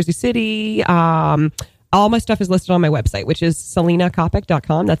in Jersey City. all my stuff is listed on my website, which is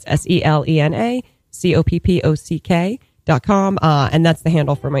selenacoppock.com. That's SELENACOPPOCK.com. And that's the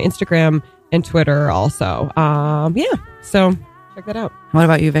handle for my Instagram and Twitter also. So check that out. What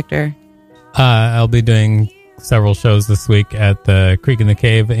about you, Victor? I'll be doing several shows this week at the Creek in the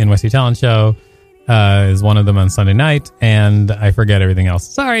Cave in Westy Talent Show. Is one of them on Sunday night, and I forget everything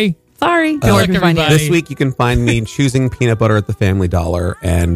else. Sorry. Good luck, everybody. This week you can find me choosing peanut butter at the Family Dollar and